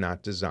system is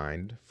not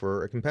designed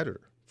for a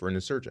competitor, for an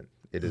insurgent.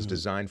 It is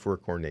designed for a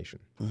coronation,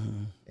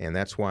 and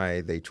that's why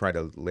they try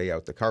to lay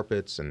out the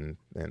carpets and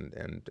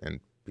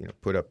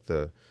put up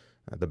the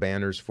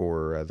banners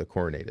for the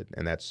coronated,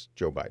 and that's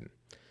Joe Biden.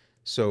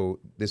 So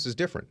this is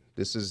different.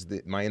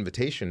 My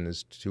invitation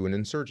is to an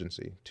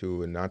insurgency,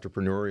 to an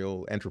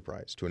entrepreneurial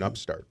enterprise, to an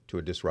upstart, to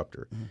a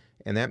disruptor.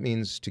 And that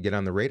means to get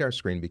on the radar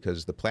screen,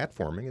 because the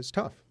platforming is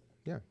tough.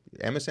 Yeah,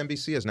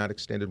 MSNBC has not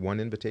extended one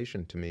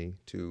invitation to me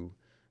to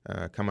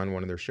come on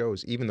one of their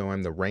shows, even though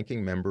I'm the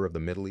ranking member of the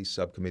Middle East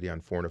Subcommittee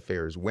on Foreign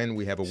Affairs when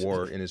we have a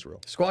war in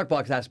Israel. Squawk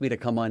Box asked me to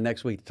come on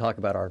next week to talk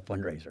about our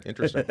fundraiser.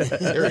 Interesting.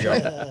 There we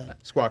go.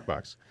 Squawk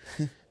Box.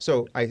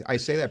 So I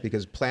say that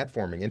because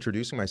platforming,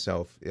 introducing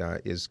myself,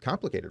 is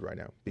complicated right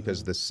now,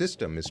 because the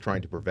system is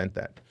trying to prevent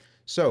that.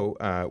 So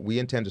we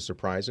intend to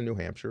surprise in New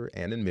Hampshire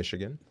and in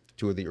Michigan,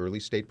 2 of the early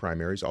state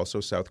primaries,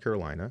 also South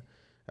Carolina.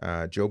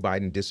 Joe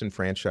Biden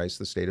disenfranchised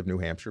the state of New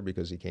Hampshire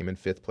because he came in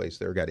 5th place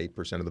there, got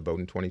 8% of the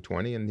vote in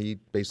 2020, and he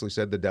basically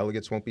said the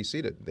delegates won't be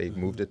seated. They've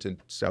moved it to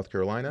South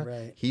Carolina.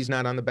 Right. He's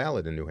not on the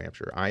ballot in New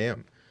Hampshire. I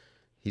am.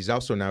 He's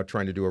also now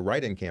trying to do a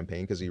write-in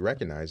campaign because he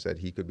recognized that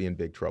he could be in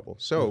big trouble.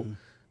 So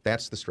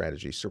that's the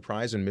strategy.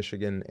 Surprise in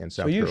Michigan and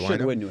South Carolina. So you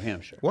should win New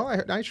Hampshire. Well,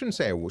 I shouldn't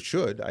say I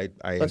should.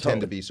 I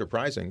intend to be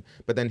surprising.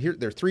 But then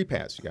there are 3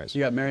 paths, you guys.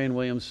 You got Marianne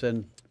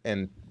Williamson.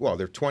 And, well,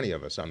 there are 20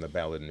 of us on the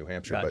ballot in New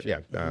Hampshire.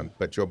 Gotcha. But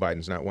but Joe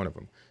Biden's not one of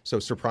them. So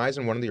surprise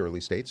in one of the early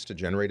states to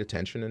generate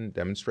attention and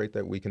demonstrate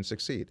that we can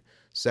succeed.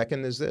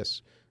 Second is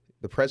this.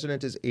 The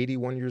president is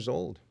 81 years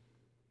old.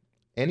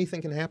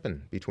 Anything can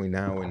happen between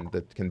now and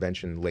the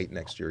convention late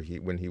next year,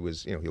 when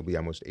he'll be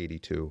almost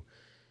 82.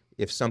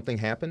 If something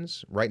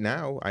happens, right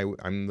now,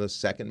 I'm the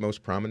 2nd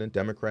most prominent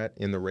Democrat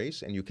in the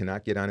race, and you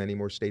cannot get on any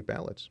more state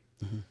ballots.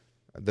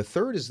 The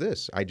third is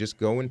this. I just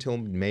go until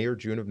May or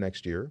June of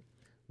next year,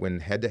 when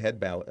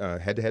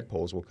head-to-head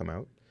polls will come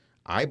out.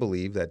 I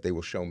believe that they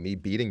will show me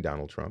beating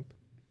Donald Trump,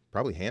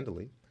 probably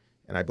handily,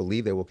 and I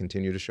believe they will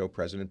continue to show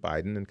President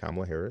Biden and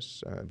Kamala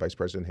Harris, Vice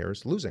President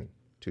Harris, losing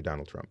to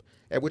Donald Trump.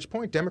 At which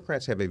point,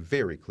 Democrats have a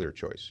very clear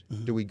choice.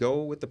 Do we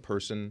go with the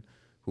person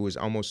who is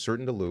almost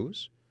certain to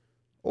lose,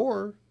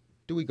 or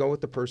do we go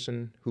with the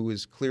person who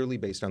is clearly,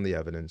 based on the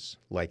evidence,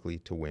 likely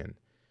to win?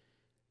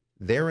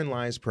 Therein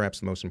lies perhaps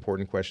the most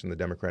important question the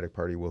Democratic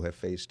Party will have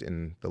faced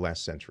in the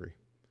last century.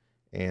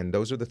 And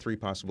those are the 3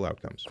 possible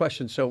outcomes.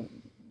 Question. So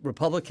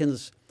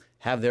Republicans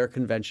have their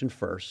convention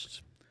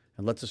first,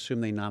 and let's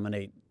assume they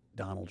nominate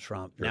Donald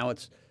Trump. Sure. Now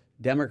it's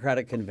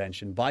Democratic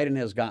convention. Biden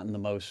has gotten the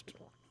most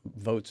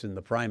votes in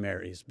the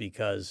primaries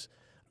because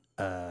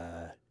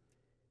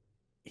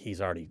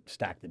he's already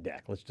stacked the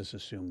deck. Let's just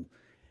assume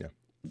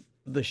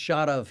the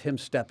shot of him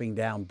stepping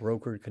down,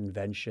 brokered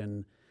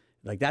convention,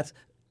 like that's.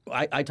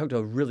 I talked to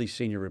a really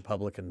senior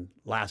Republican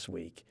last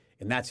week,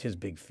 and that's his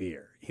big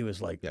fear. He was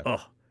like,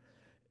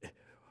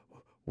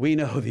 we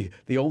know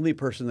the only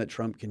person that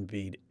Trump can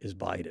beat is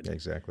Biden.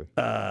 Exactly.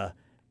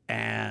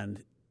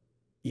 And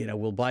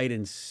will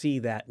Biden see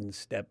that and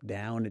step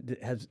down?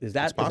 Is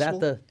that possible.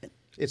 the?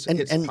 It's And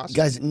possible.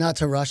 guys, not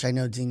to rush. I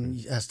know Dean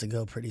has to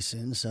go pretty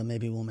soon, so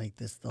maybe we'll make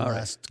this the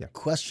last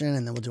question,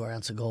 and then we'll do our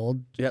ounce of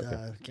gold. Yep.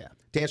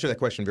 To answer that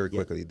question very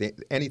quickly,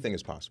 anything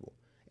is possible.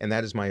 And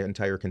that is my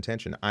entire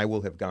contention. I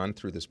will have gone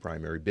through this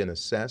primary, been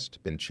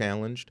assessed, been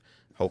challenged,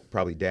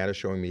 probably data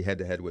showing me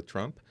head-to-head with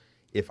Trump.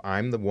 If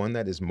I'm the one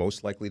that is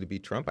most likely to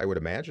beat Trump, I would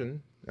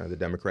imagine the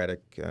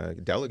Democratic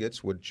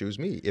delegates would choose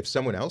me. If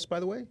someone else, by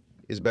the way,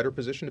 is better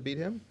positioned to beat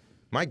him,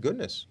 my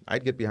goodness,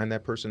 I'd get behind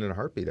that person in a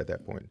heartbeat at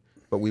that point.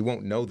 But we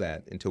won't know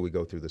that until we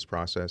go through this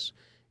process.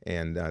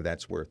 And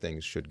that's where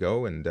things should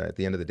go. And at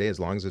the end of the day, as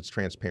long as it's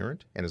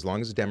transparent and as long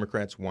as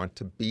Democrats want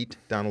to beat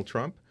Donald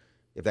Trump,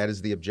 if that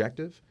is the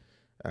objective,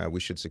 we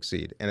should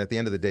succeed. And at the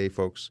end of the day,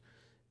 folks,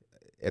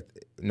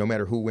 no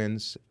matter who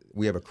wins,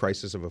 we have a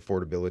crisis of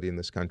affordability in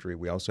this country.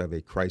 We also have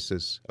a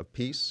crisis of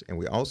peace. And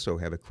we also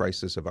have a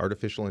crisis of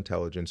artificial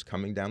intelligence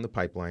coming down the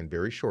pipeline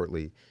very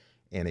shortly.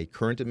 And a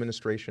current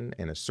administration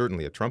and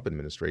certainly a Trump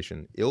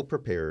administration,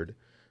 ill-prepared,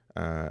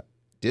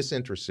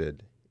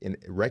 disinterested in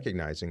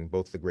recognizing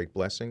both the great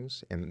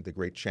blessings and the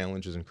great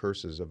challenges and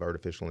curses of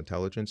artificial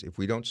intelligence. If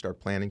we don't start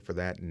planning for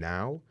that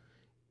now,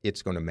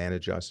 it's going to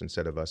manage us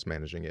instead of us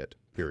managing it,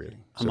 period.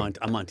 I'm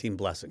on team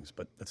blessings,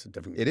 but that's a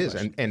different It is,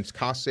 question. and it's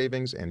cost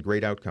savings and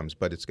great outcomes,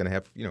 but it's going to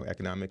have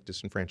economic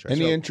disenfranchisement.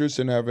 Any interest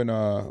in having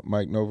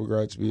Mike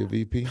Novogratz be a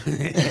VP?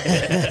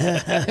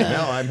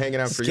 Mel, I'm hanging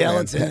out for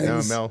Skeletons. you, man.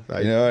 No,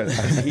 Mel. You know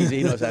what?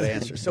 He knows how to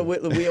answer. So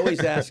we always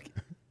ask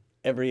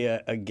every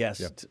a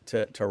guest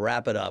to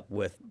wrap it up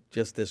with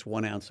just this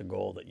 1 ounce of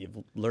gold that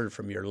you've learned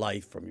from your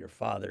life, from your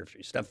father, from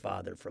your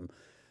stepfather,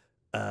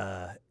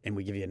 and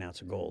we give you 1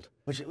 ounce of gold.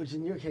 Which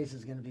in your case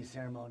is going to be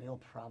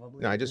ceremonial,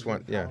 probably. No, I just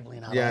want, Probably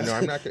not yeah, allowed. no,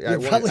 I'm not.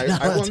 You're probably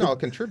not allowed to. I'll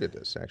contribute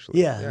this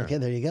actually. Yeah, okay,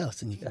 there you go.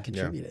 So you can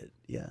contribute it.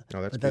 Yeah.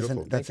 No, that's but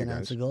beautiful. That's Thank an you,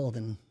 ounce guys. of gold.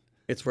 And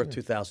It's worth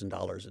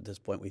 $2,000 at this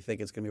point. We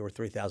think it's going to be worth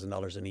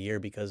 $3,000 in a year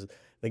because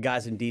the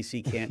guys in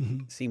D.C.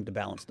 can't seem to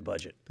balance the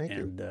budget. Thank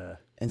you.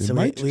 and so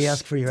might we just-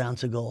 ask for your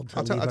ounce of gold.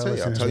 I'll tell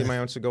you my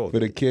ounce of gold. For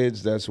the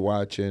kids that's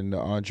watching, the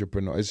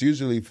entrepreneur, it's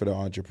usually for the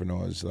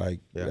entrepreneurs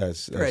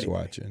that's anybody.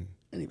 watching.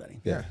 Anybody.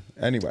 Yeah,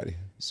 anybody.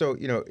 So,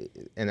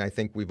 and I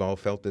think we've all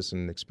felt this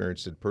and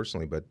experienced it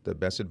personally, but the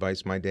best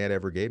advice my dad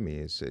ever gave me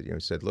is, he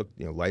said, look,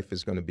 life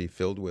is going to be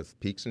filled with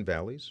peaks and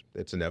valleys.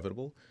 It's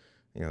inevitable.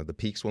 The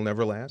peaks will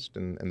never last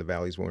and the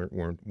valleys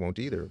won't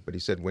either. But he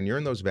said, when you're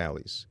in those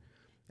valleys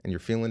and you're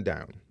feeling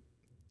down,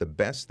 the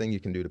best thing you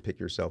can do to pick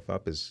yourself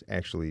up is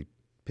actually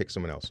pick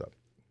someone else up.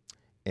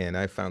 And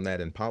I found that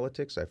in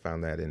politics. I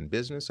found that in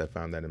business. I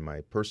found that in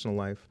my personal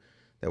life,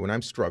 that when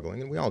I'm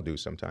struggling, and we all do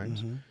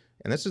sometimes,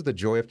 and this is the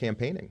joy of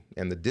campaigning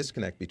and the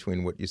disconnect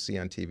between what you see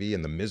on TV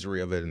and the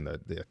misery of it and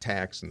the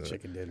attacks and the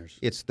Chicken dinners.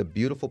 It's the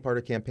beautiful part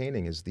of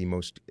campaigning is the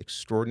most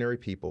extraordinary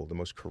people, the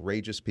most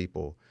courageous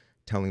people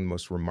telling the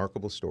most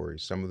remarkable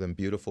stories, some of them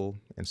beautiful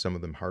and some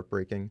of them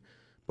heartbreaking.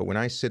 But when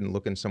I sit and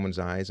look in someone's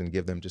eyes and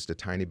give them just a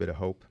tiny bit of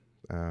hope,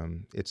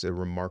 it's a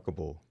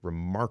remarkable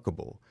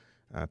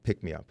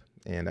pick-me-up.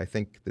 And I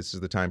think this is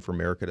the time for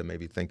America to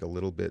maybe think a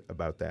little bit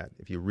about that.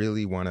 If you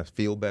really want to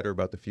feel better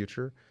about the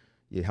future,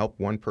 you help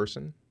one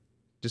person.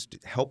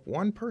 Just help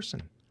one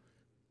person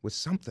with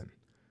something.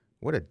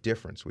 What a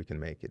difference we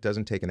can make. It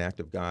doesn't take an act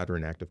of God or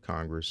an act of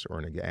Congress or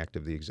an act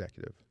of the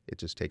executive. It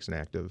just takes an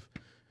act of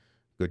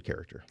good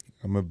character.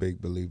 I'm a big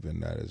believer in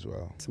that as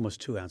well. It's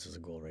almost 2 ounces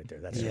of gold right there.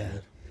 That's Yeah.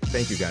 good.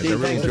 Thank you, guys. Dean, I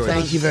really thanks for enjoyed the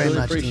it. Thank you very Really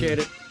much, appreciate Dean.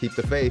 it. Keep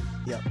the faith.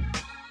 Yep.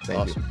 Thank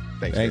Awesome. you.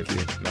 Thanks, Thank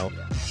Dave. you. Mel.